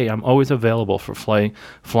card. Say, hey, I'm always available for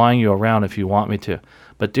flying you around if you want me to.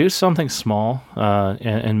 But do something small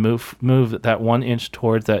and move that 1 inch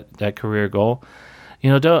towards that career goal.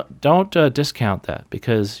 Don't discount that,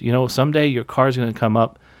 because someday your car's going to come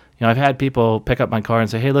up. I've had people pick up my car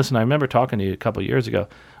and say, hey, listen, I remember talking to you a couple of years ago.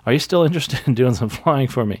 Are you still interested in doing some flying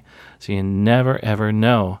for me? So you never, ever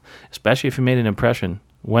know, especially if you made an impression,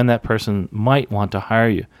 when that person might want to hire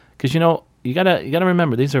you. Because, you gotta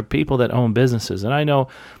remember, these are people that own businesses. And I know,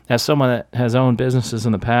 as someone that has owned businesses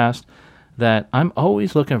in the past, that I'm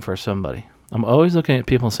always looking for somebody. I'm always looking at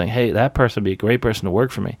people and saying, hey, that person would be a great person to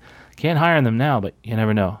work for me. Can't hire them now, but you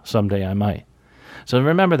never know. Someday I might. So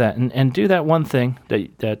remember that, and do that one thing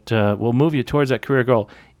that will move you towards that career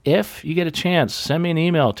goal. If you get a chance, send me an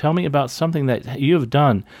email. Tell me about something that you have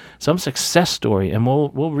done, some success story, and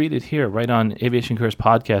we'll read it here right on Aviation Careers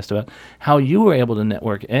Podcast about how you were able to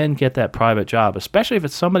network and get that private job, especially if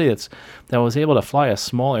it's somebody that was able to fly a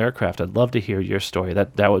small aircraft. I'd love to hear your story.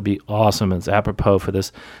 That would be awesome. It's apropos for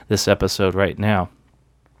this episode right now.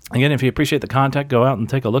 Again, if you appreciate the content, go out and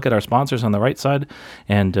take a look at our sponsors on the right side,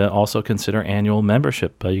 and also consider annual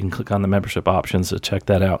membership. You can click on the membership options to check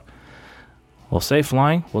that out. Well, safe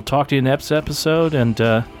flying. We'll talk to you next episode, and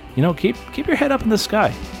keep your head up in the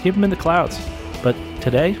sky. Keep them in the clouds. But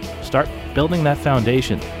today, start building that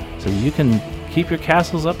foundation so you can keep your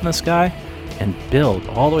castles up in the sky and build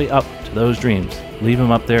all the way up to those dreams. Leave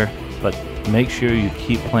them up there, but make sure you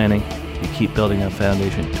keep planning, you keep building that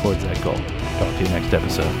foundation towards that goal. Talk to you next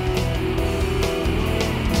episode.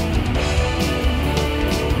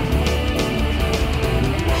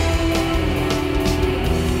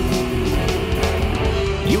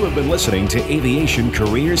 You have been listening to Aviation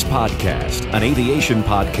Careers Podcast, an aviation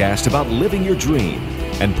podcast about living your dream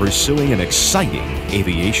and pursuing an exciting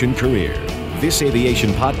aviation career. This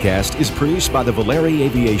aviation podcast is produced by the Valeri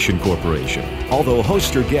Aviation Corporation. Although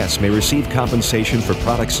host or guests may receive compensation for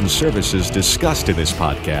products and services discussed in this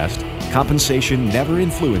podcast, compensation never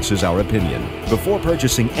influences our opinion. Before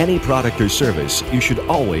purchasing any product or service, you should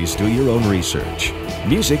always do your own research.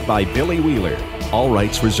 Music by Billy Wheeler. All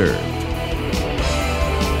rights reserved.